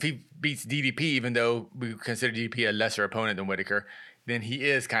beats DDP, even though we consider DDP a lesser opponent than Whitaker, then he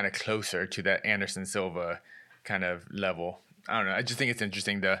is kind of closer to that Anderson Silva kind of level. I don't know. I just think it's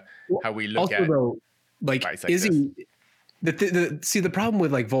interesting how we look at like Izzy. The problem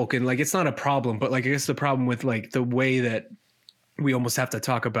with like Volkan, like it's not a problem, but like I guess the problem with like the way that we almost have to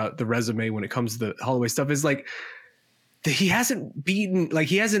talk about the resume when it comes to the Holloway stuff is like he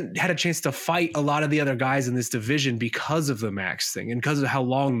hasn't had a chance to fight a lot of the other guys in this division because of the Max thing and because of how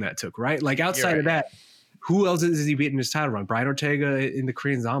long that took, right? Like outside of that, who else is he beating his title run? Brian Ortega in the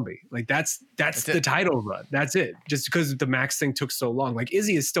Korean Zombie. Like that's the title run. That's it. Just because the Max thing took so long. Like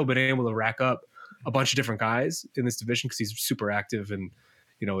Izzy has still been able to rack up a bunch of different guys in this division because he's super active, and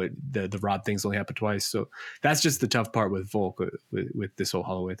you know the Rod things only happened twice. So that's just the tough part with Volk with this whole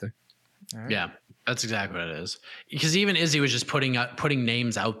Holloway thing. Right. Yeah, that's exactly what it is. Because even Izzy was just putting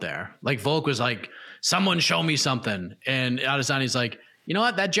names out there. Like Volk was like, someone show me something, and Adesany's like, you know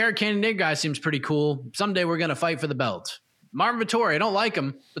what? That Jared Cannonier guy seems pretty cool. Someday we're going to fight for the belt. Marvin Vettori, I don't like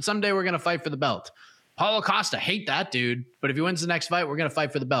him, but someday we're going to fight for the belt. Paulo Costa, hate that dude, but if he wins the next fight, we're going to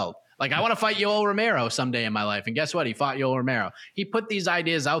fight for the belt. Like, I want to fight Yoel Romero someday in my life. And guess what? He fought Yoel Romero. He put these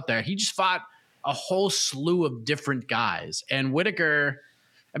ideas out there. He just fought a whole slew of different guys. And Whitaker,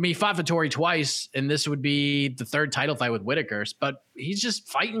 I mean, he fought Vettori twice, and this would be the 3rd title fight with Whitaker, but he's just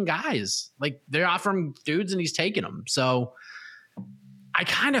fighting guys. Like, they're offering dudes, and he's taking them. So I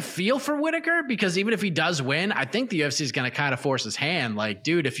kind of feel for Whitaker, because even if he does win, I think the UFC is going to kind of force his hand. Like,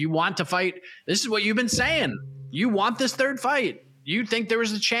 dude, if you want to fight, this is what you've been saying. You want this 3rd fight. You think there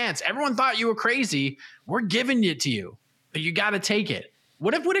was a chance. Everyone thought you were crazy. We're giving it to you, but you got to take it.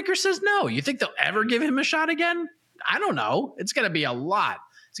 What if Whitaker says no? You think they'll ever give him a shot again? I don't know. It's going to be a lot.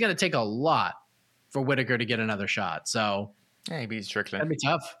 It's going to take a lot for Whitaker to get another shot. So he beats Strickland. That'd be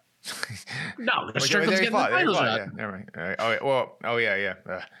tough. No, Strickland's getting the title shot. Yeah, never mind. All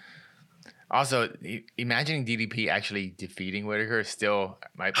right. Also, imagining DDP actually defeating Whitaker is still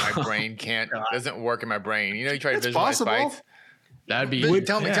my brain doesn't work in my brain. You know, you try to visualize fights. That'd be.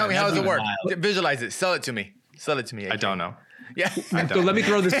 Tell me how does it work? Visualize it. Sell it to me. AK. I don't know. Yeah. So let me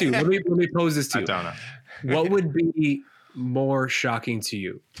throw this to you. Let me pose this to you. I don't know. What would be more shocking to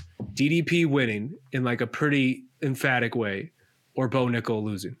you? DDP winning in like a pretty emphatic way, or Bo Nickel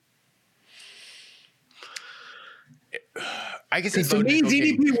losing? I can see to me,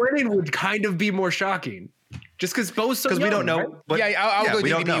 DDP winning would kind of be more shocking. Just because Bo's so young, we don't know. Right? But, I'll go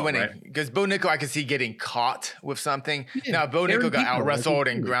DDP winning. Right? Because Bo Nickel, I could see getting caught with something. Now, Bo Nickel got out wrestled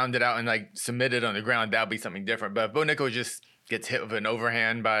and grounded out and like submitted on the ground. That'll be something different. But if Bo Nickel just gets hit with an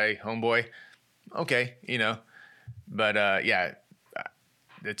overhand by homeboy, okay, you know. But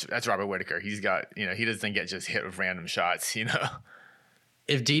that's Robert Whitaker. He's got, you know, he doesn't get just hit with random shots, you know.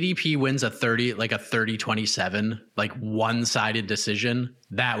 If DDP wins a 30-27, like one-sided decision,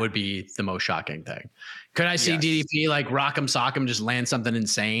 that would be the most shocking thing. Could I see DDP like rock'em sock'em just land something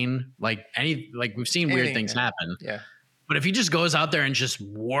insane? Like we've seen weird things happen. Yeah. But if he just goes out there and just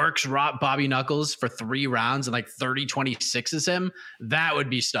works Bobby Knuckles for 3 rounds and like 30-26s him, that would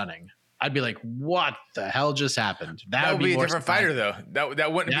be stunning. I'd be like, what the hell just happened? That would be a different fighter, though.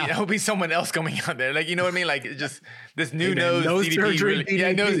 That wouldn't be. That would be someone else coming out there. Like, you know what I mean? Like, just this new nose DDP. Really,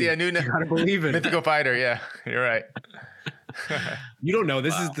 DDP. New You gotta believe it. Mythical fighter. Yeah, you're right. You don't know.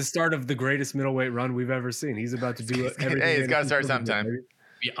 This is the start of the greatest middleweight run we've ever seen. He's about to do everything. Hey, it's got to start sometime.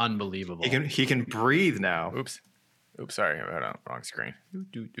 Be unbelievable. He can breathe now. Oops. Sorry. Hold on. Wrong screen.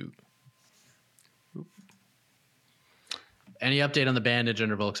 Any update on the bandage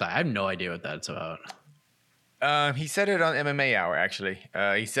under Volk's eye? I have no idea what that's about. He said it on MMA Hour, actually.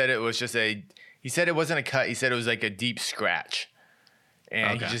 He said it was just he said it wasn't a cut. He said it was like a deep scratch.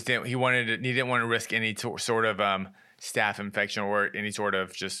 And he didn't want to risk any sort of staph infection or any sort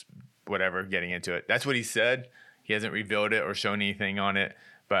of just whatever getting into it. That's what he said. He hasn't revealed it or shown anything on it,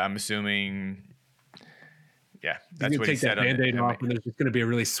 but I'm assuming, that's what he said. Take that Band-Aid off, and there's just going to be a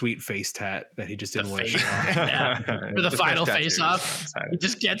really sweet face tat that he just didn't want to show off. For the final face off, he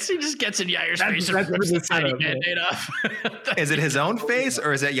just gets in Yair's face and rips the tiny Band-Aid off. Is it his own face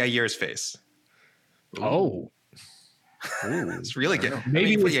or is that Yair's face? Oh. It's really good.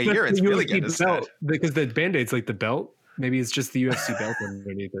 Maybe it's really good. Belt, because the Band-Aid's like the belt. Maybe it's just the UFC belt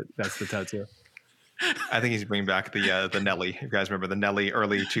underneath it. That's the tattoo. I think he's bringing back the Nelly. You guys remember the Nelly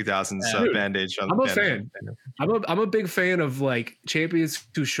early 2000s bandage? I'm a fan. I'm a big fan of like champions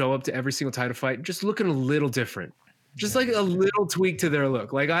who show up to every single title fight just looking a little different. Just like a little tweak to their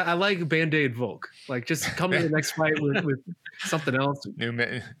look. Like I like Band-Aid Volk. Like just come to the next fight with something else.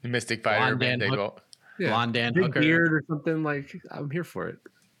 New Mystic Fighter Band-Aid Volk. Yeah. Blonde Dan Big Hooker. Beard or something. Like I'm here for it.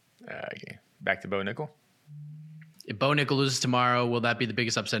 Okay. Back to Bo Nickel. If Bo Nickel loses tomorrow, will that be the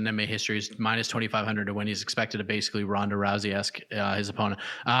biggest upset in MMA history? He's minus 2,500 to win. He's expected to basically Ronda Rousey-esque his opponent.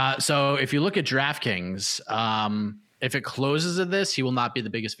 So if you look at DraftKings, if it closes at this, he will not be the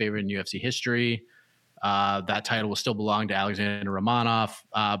biggest favorite in UFC history. That title will still belong to Alexander Romanov.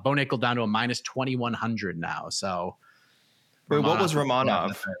 Bo Nickel down to a minus 2,100 now. So, wait, what was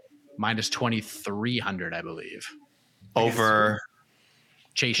Romanov? Minus 2,300, I believe. Over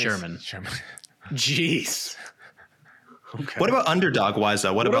Chase Sherman. Jeez. Okay. What about underdog wise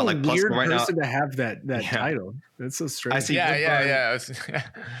though? What about like plus weird right now? Person to have that title? That's so strange. I see. Yeah.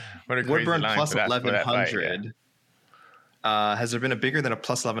 What a crazy Woodburn line plus for that 1,100. fight, Has there been a bigger than a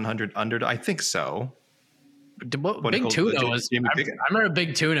plus 1,100 under? I think so. Big Tuna was. I remember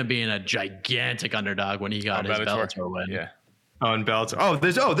Big Tuna being a gigantic underdog when he got his Bellator win. Yeah. Oh, and Bellator.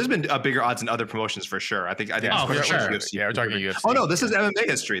 There's been bigger odds in other promotions for sure. I think. For sure. UFC. Yeah, we're talking UFC. Oh no, this is MMA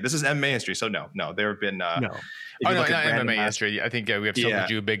history. So no, there have been. No, not MMA history. I think we have Silver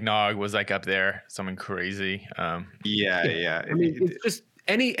Jew, Big Nog was like up there, something crazy. Yeah. I mean, it's just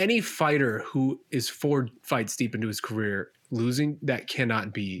any fighter who is 4 fights deep into his career losing, that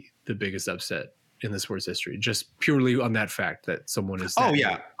cannot be the biggest upset in the sports history, just purely on that fact that someone is.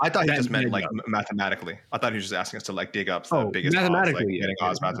 I thought he just meant like mathematically. I thought he was just asking us to like dig up the biggest mathematically,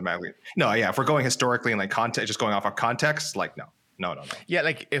 odds, mathematically. No, if we're going historically and like context, just going off of context, like no. Yeah,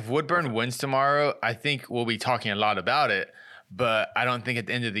 like if Woodburn wins tomorrow, I think we'll be talking a lot about it. But I don't think at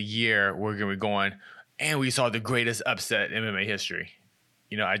the end of the year we're gonna be going, and we saw the greatest upset in MMA history.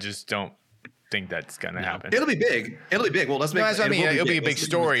 I just don't think that's gonna happen. It'll be big. Well, let's make. That's what I mean. It'll be a big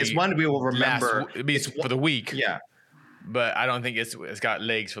story. It's one we will remember. It'll be for the week. Yeah, but I don't think it's got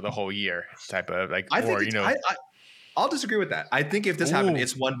legs for the whole year. Type of like, I'll disagree with that. I think if this happened,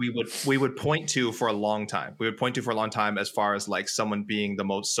 it's one we would point to for a long time. We would point to for a long time as far as like someone being the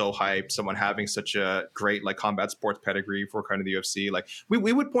most so hyped, someone having such a great like combat sports pedigree for kind of the UFC. Like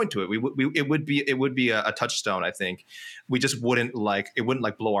we would point to it. It would be a touchstone. I think we just wouldn't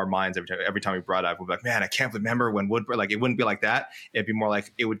blow our minds every time we brought it up. We'd be like, man, I can't remember when Woodburn. Like it wouldn't be like that. It'd be more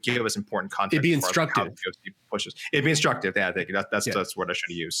like it would give us important context. It'd be instructive. UFC pushes. It'd be instructive. Yeah, I think that's what I should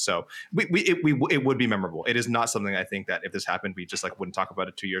have used. So it would be memorable. It is not something I think that if this happened, we just like wouldn't talk about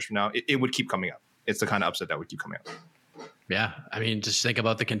it 2 years from now. It would keep coming up. It's the kind of upset that would keep coming up. Yeah. I mean, just think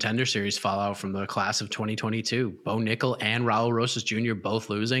about the Contender Series fallout from the class of 2022. Bo Nickel and Raul Rosas Jr.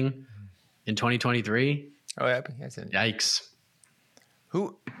 both losing in 2023. Oh, yeah. That's it. Yikes.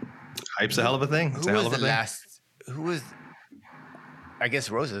 Hype's a hell of a thing. Who was I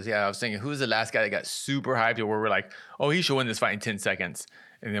guess Rosas. Yeah, I was thinking, who was the last guy that got super hyped or where we're like, oh, he should win this fight in 10 seconds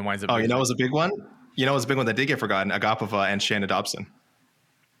and then winds up. Oh, it was a big one? It was a big one that did get forgotten. Agapova and Shanna Dobson.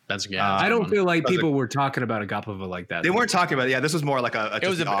 That's I don't feel like people were talking about Agapova like that. They weren't talking about it. Yeah, this was more like it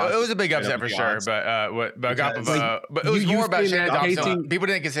was a big upset for sure. But Agapova, but it was more about Shanna Dobson. People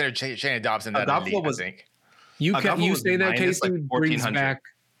didn't consider Shanna Dobson that elite, I think. You say that, Casey, brings back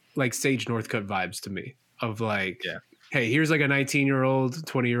like Sage Northcutt vibes to me of like, hey, here's like a 19-year-old,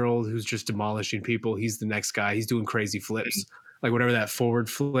 20-year-old who's just demolishing people. He's the next guy. He's doing crazy flips. Like whatever that forward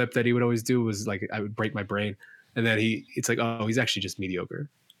flip that he would always do was like, I would break my brain. And then it's like, oh, he's actually just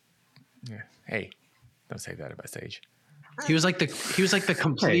mediocre. Yeah. Hey, don't say that about Sage. He was like the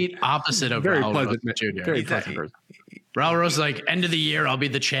complete opposite of very Raul pleasant, Rosas Jr. Very pleasant person. Raul Rose is like, end of the year, I'll be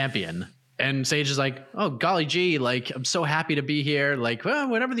the champion. And Sage is like, oh, golly gee, like, I'm so happy to be here. Like, well,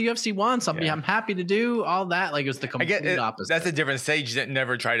 whatever the UFC wants, I'm happy to do all that. Like, it was the complete opposite. That's a different. Sage that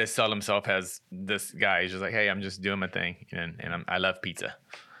never tried to sell himself as this guy. He's just like, hey, I'm just doing my thing. And I love pizza.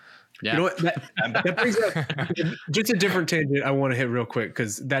 Yeah. You know what? That brings up just a different tangent I want to hit real quick,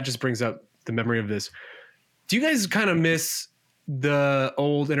 because that just brings up the memory of this. Do you guys kind of miss the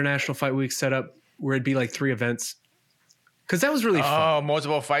old International Fight Week setup where it'd be like 3 events? Because that was really fun. Oh,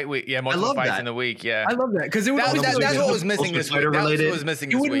 multiple fight week. Yeah, multiple fights in the week. Yeah. I love that. Because it would that's what was missing this week. That's what was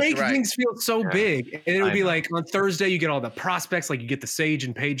missing this week. It would make things feel so big. And it would be like on Thursday, you get all the prospects. Like you get the Sage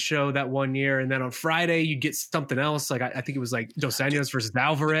and Page show that one year. And then on Friday, you get something else. Like I think it was like Dos Anjos versus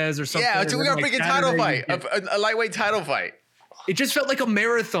Alvarez or something. Yeah, we got a freaking title fight. A lightweight title fight. It just felt like a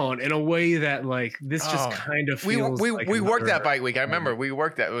marathon in a way that like this just kind of feels we like worked that fight week. I remember we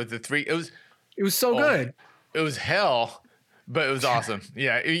worked that with the 3. It was so good. It was hell. But it was awesome.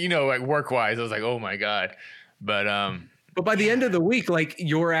 Yeah, like work-wise, I was like, oh my God. But by the end of the week, like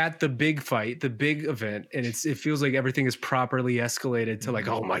you're at the big fight, the big event, and it feels like everything is properly escalated to like,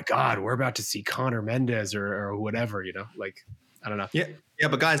 oh my God, we're about to see Conor Mendez or whatever, like I don't know. Yeah,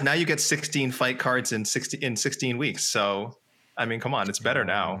 but guys, now you get 16 fight cards in 16 weeks. So I mean, come on, it's better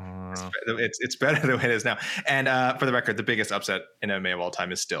now. It's better the way it is now. And for the record, the biggest upset in MMA of all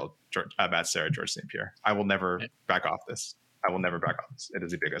time is still Matt Serra, George St. Pierre. I will never back off this. It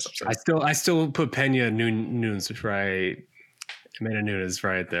is the biggest upset. I still put Pena Nunes right. Amanda Nunes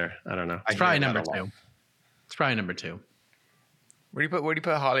right there. I don't know. It's probably number 2. It's probably number 2. Where do you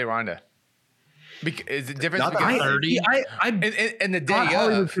put Holly Ronda? Is it different? Not 30. And the day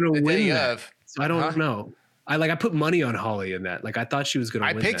of. So I don't know. I put money on Holly in that. Like I thought she was going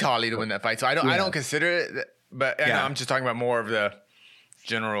to win. I picked Holly to win that fight, so I don't consider it. But I'm just talking about more of the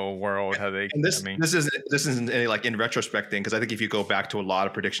general world, how they. And this isn't any like in retrospect thing, because I think if you go back to a lot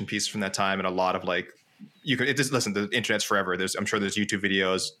of prediction pieces from that time and a lot of like listen, the internet's forever. I'm sure there's YouTube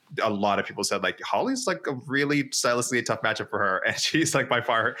videos. A lot of people said like Holly's like a really stylistically tough matchup for her, and she's like by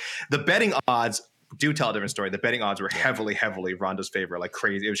far the betting odds do tell a different story. The betting odds were heavily Ronda's favor, like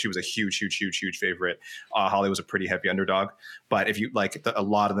crazy. She was a huge favorite. Holly was a pretty heavy underdog, but if you like, a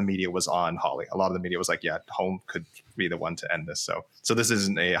lot of the media was on Holly. A lot of the media was like, yeah, Holm could be the one to end this. So this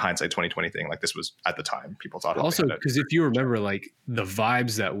isn't a hindsight 2020 thing. Like this was at the time people thought. Also, because if you remember, like the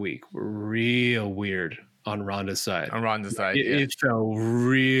vibes that week were real weird on Ronda's side. It felt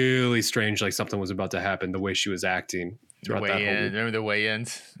really strange, like something was about to happen. The way she was acting throughout that whole week. Remember the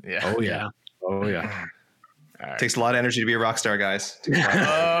weigh-ins? Yeah. Oh yeah. Right. Takes a lot of energy to be a rock star, guys.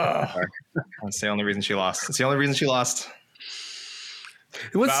 That's the only reason she lost.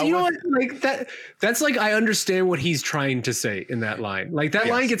 That's like I understand what he's trying to say in that line. Like that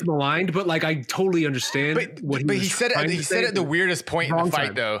line gets maligned, but like I totally understand what he said it. He said it at the weirdest point in the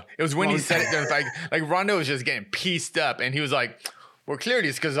fight, though. It was when he said it during the fight. Like Ronda was just getting pieced up, and he was like, well, clearly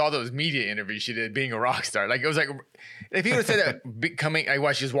it's because of all those media interviews she did being a rock star. Like it was like, if he would have said that coming, like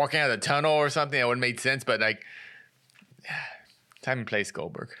while she was walking out of the tunnel or something, that would have made sense. But like, time and place,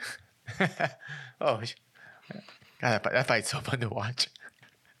 Goldberg. God, that fight's so fun to watch.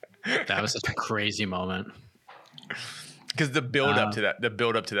 That was such a crazy moment. Because the build up to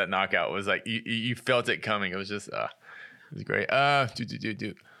that knockout was like you felt it coming. It was just it was great.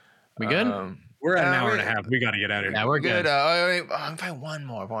 We good? We're at an hour and a half. We got to get out of here. Yeah, we're good. I'm fine. One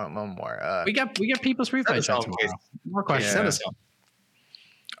more. We got people's free fight show tomorrow. More questions. Send us home.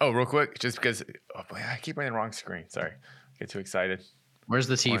 Oh, real quick, just because I keep running the wrong screen. Sorry, get too excited. Where's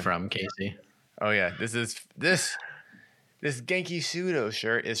the tea from, Casey? Oh yeah, this Genki Sudo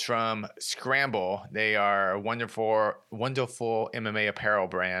shirt is from Scramble. They are a wonderful MMA apparel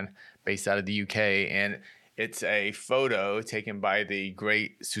brand based out of the UK, and it's a photo taken by the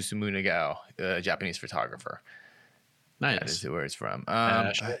great Susumu Nagao, a Japanese photographer. Nice. That is where it's from.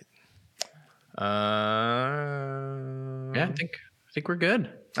 Yeah, I think we're good.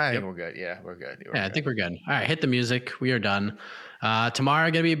 I think we're good. Yeah, we're good. I think we're good. All right, hit the music. We are done.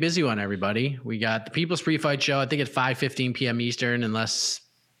 Tomorrow gonna be a busy one, everybody. We got the People's Pre-Fight Show. I think at 5:15 p.m. Eastern, unless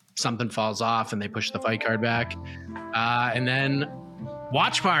something falls off and they push the fight card back. And then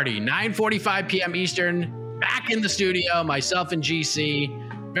Watch Party, 9:45 p.m. Eastern. Back in the studio, myself and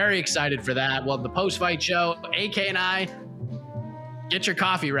GC. Very excited for that. Well, the post-fight show, AK and I, get your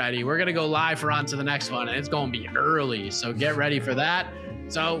coffee ready. We're going to go live for on to the next one, and it's going to be early, so get ready for that.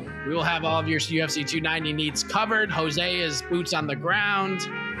 So we will have all of your UFC 290 needs covered. Jose is boots on the ground,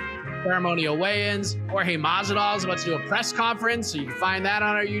 ceremonial weigh-ins. Jorge Masvidal is about to do a press conference, so you can find that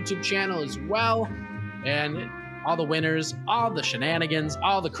on our YouTube channel as well. And all the winners, all the shenanigans,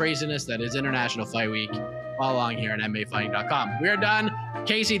 all the craziness that is International Fight Week. follow along here at MMAfighting.com. We are done.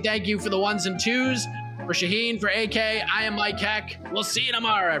 Casey, thank you for the ones and twos. For Shaheen, for AK, I am Mike Heck. We'll see you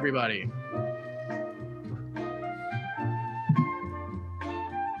tomorrow, everybody.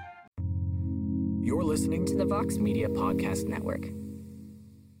 You're listening to the Vox Media Podcast Network.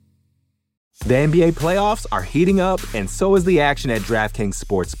 The NBA playoffs are heating up, and so is the action at DraftKings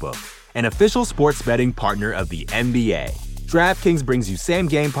Sportsbook, an official sports betting partner of the NBA. DraftKings brings you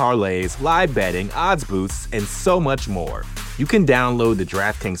same-game parlays, live betting, odds boosts, and so much more. You can download the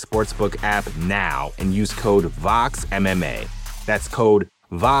DraftKings Sportsbook app now and use code VOXMMA. That's code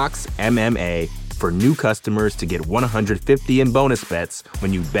VOXMMA for new customers to get $150 in bonus bets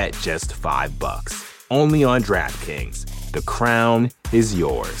when you bet just $5. Only on DraftKings. The crown is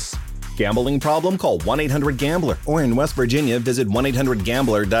yours. Gambling problem? Call 1-800-GAMBLER. Or in West Virginia, visit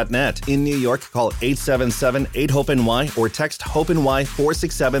 1-800-GAMBLER.net. In New York, call 877-8-HOPE-NY or text HOPE-NY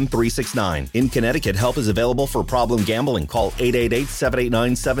 467-369. In Connecticut, help is available for problem gambling. Call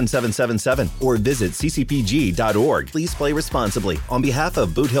 888-789-7777 or visit ccpg.org. Please play responsibly. On behalf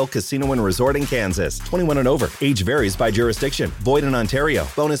of Boot Hill Casino and Resort in Kansas, 21 and over. Age varies by jurisdiction. Void in Ontario.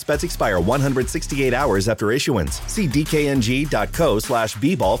 Bonus bets expire 168 hours after issuance. See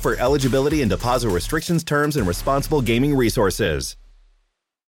dkng.co/bball for eligibility and deposit restrictions, terms, and responsible gaming resources.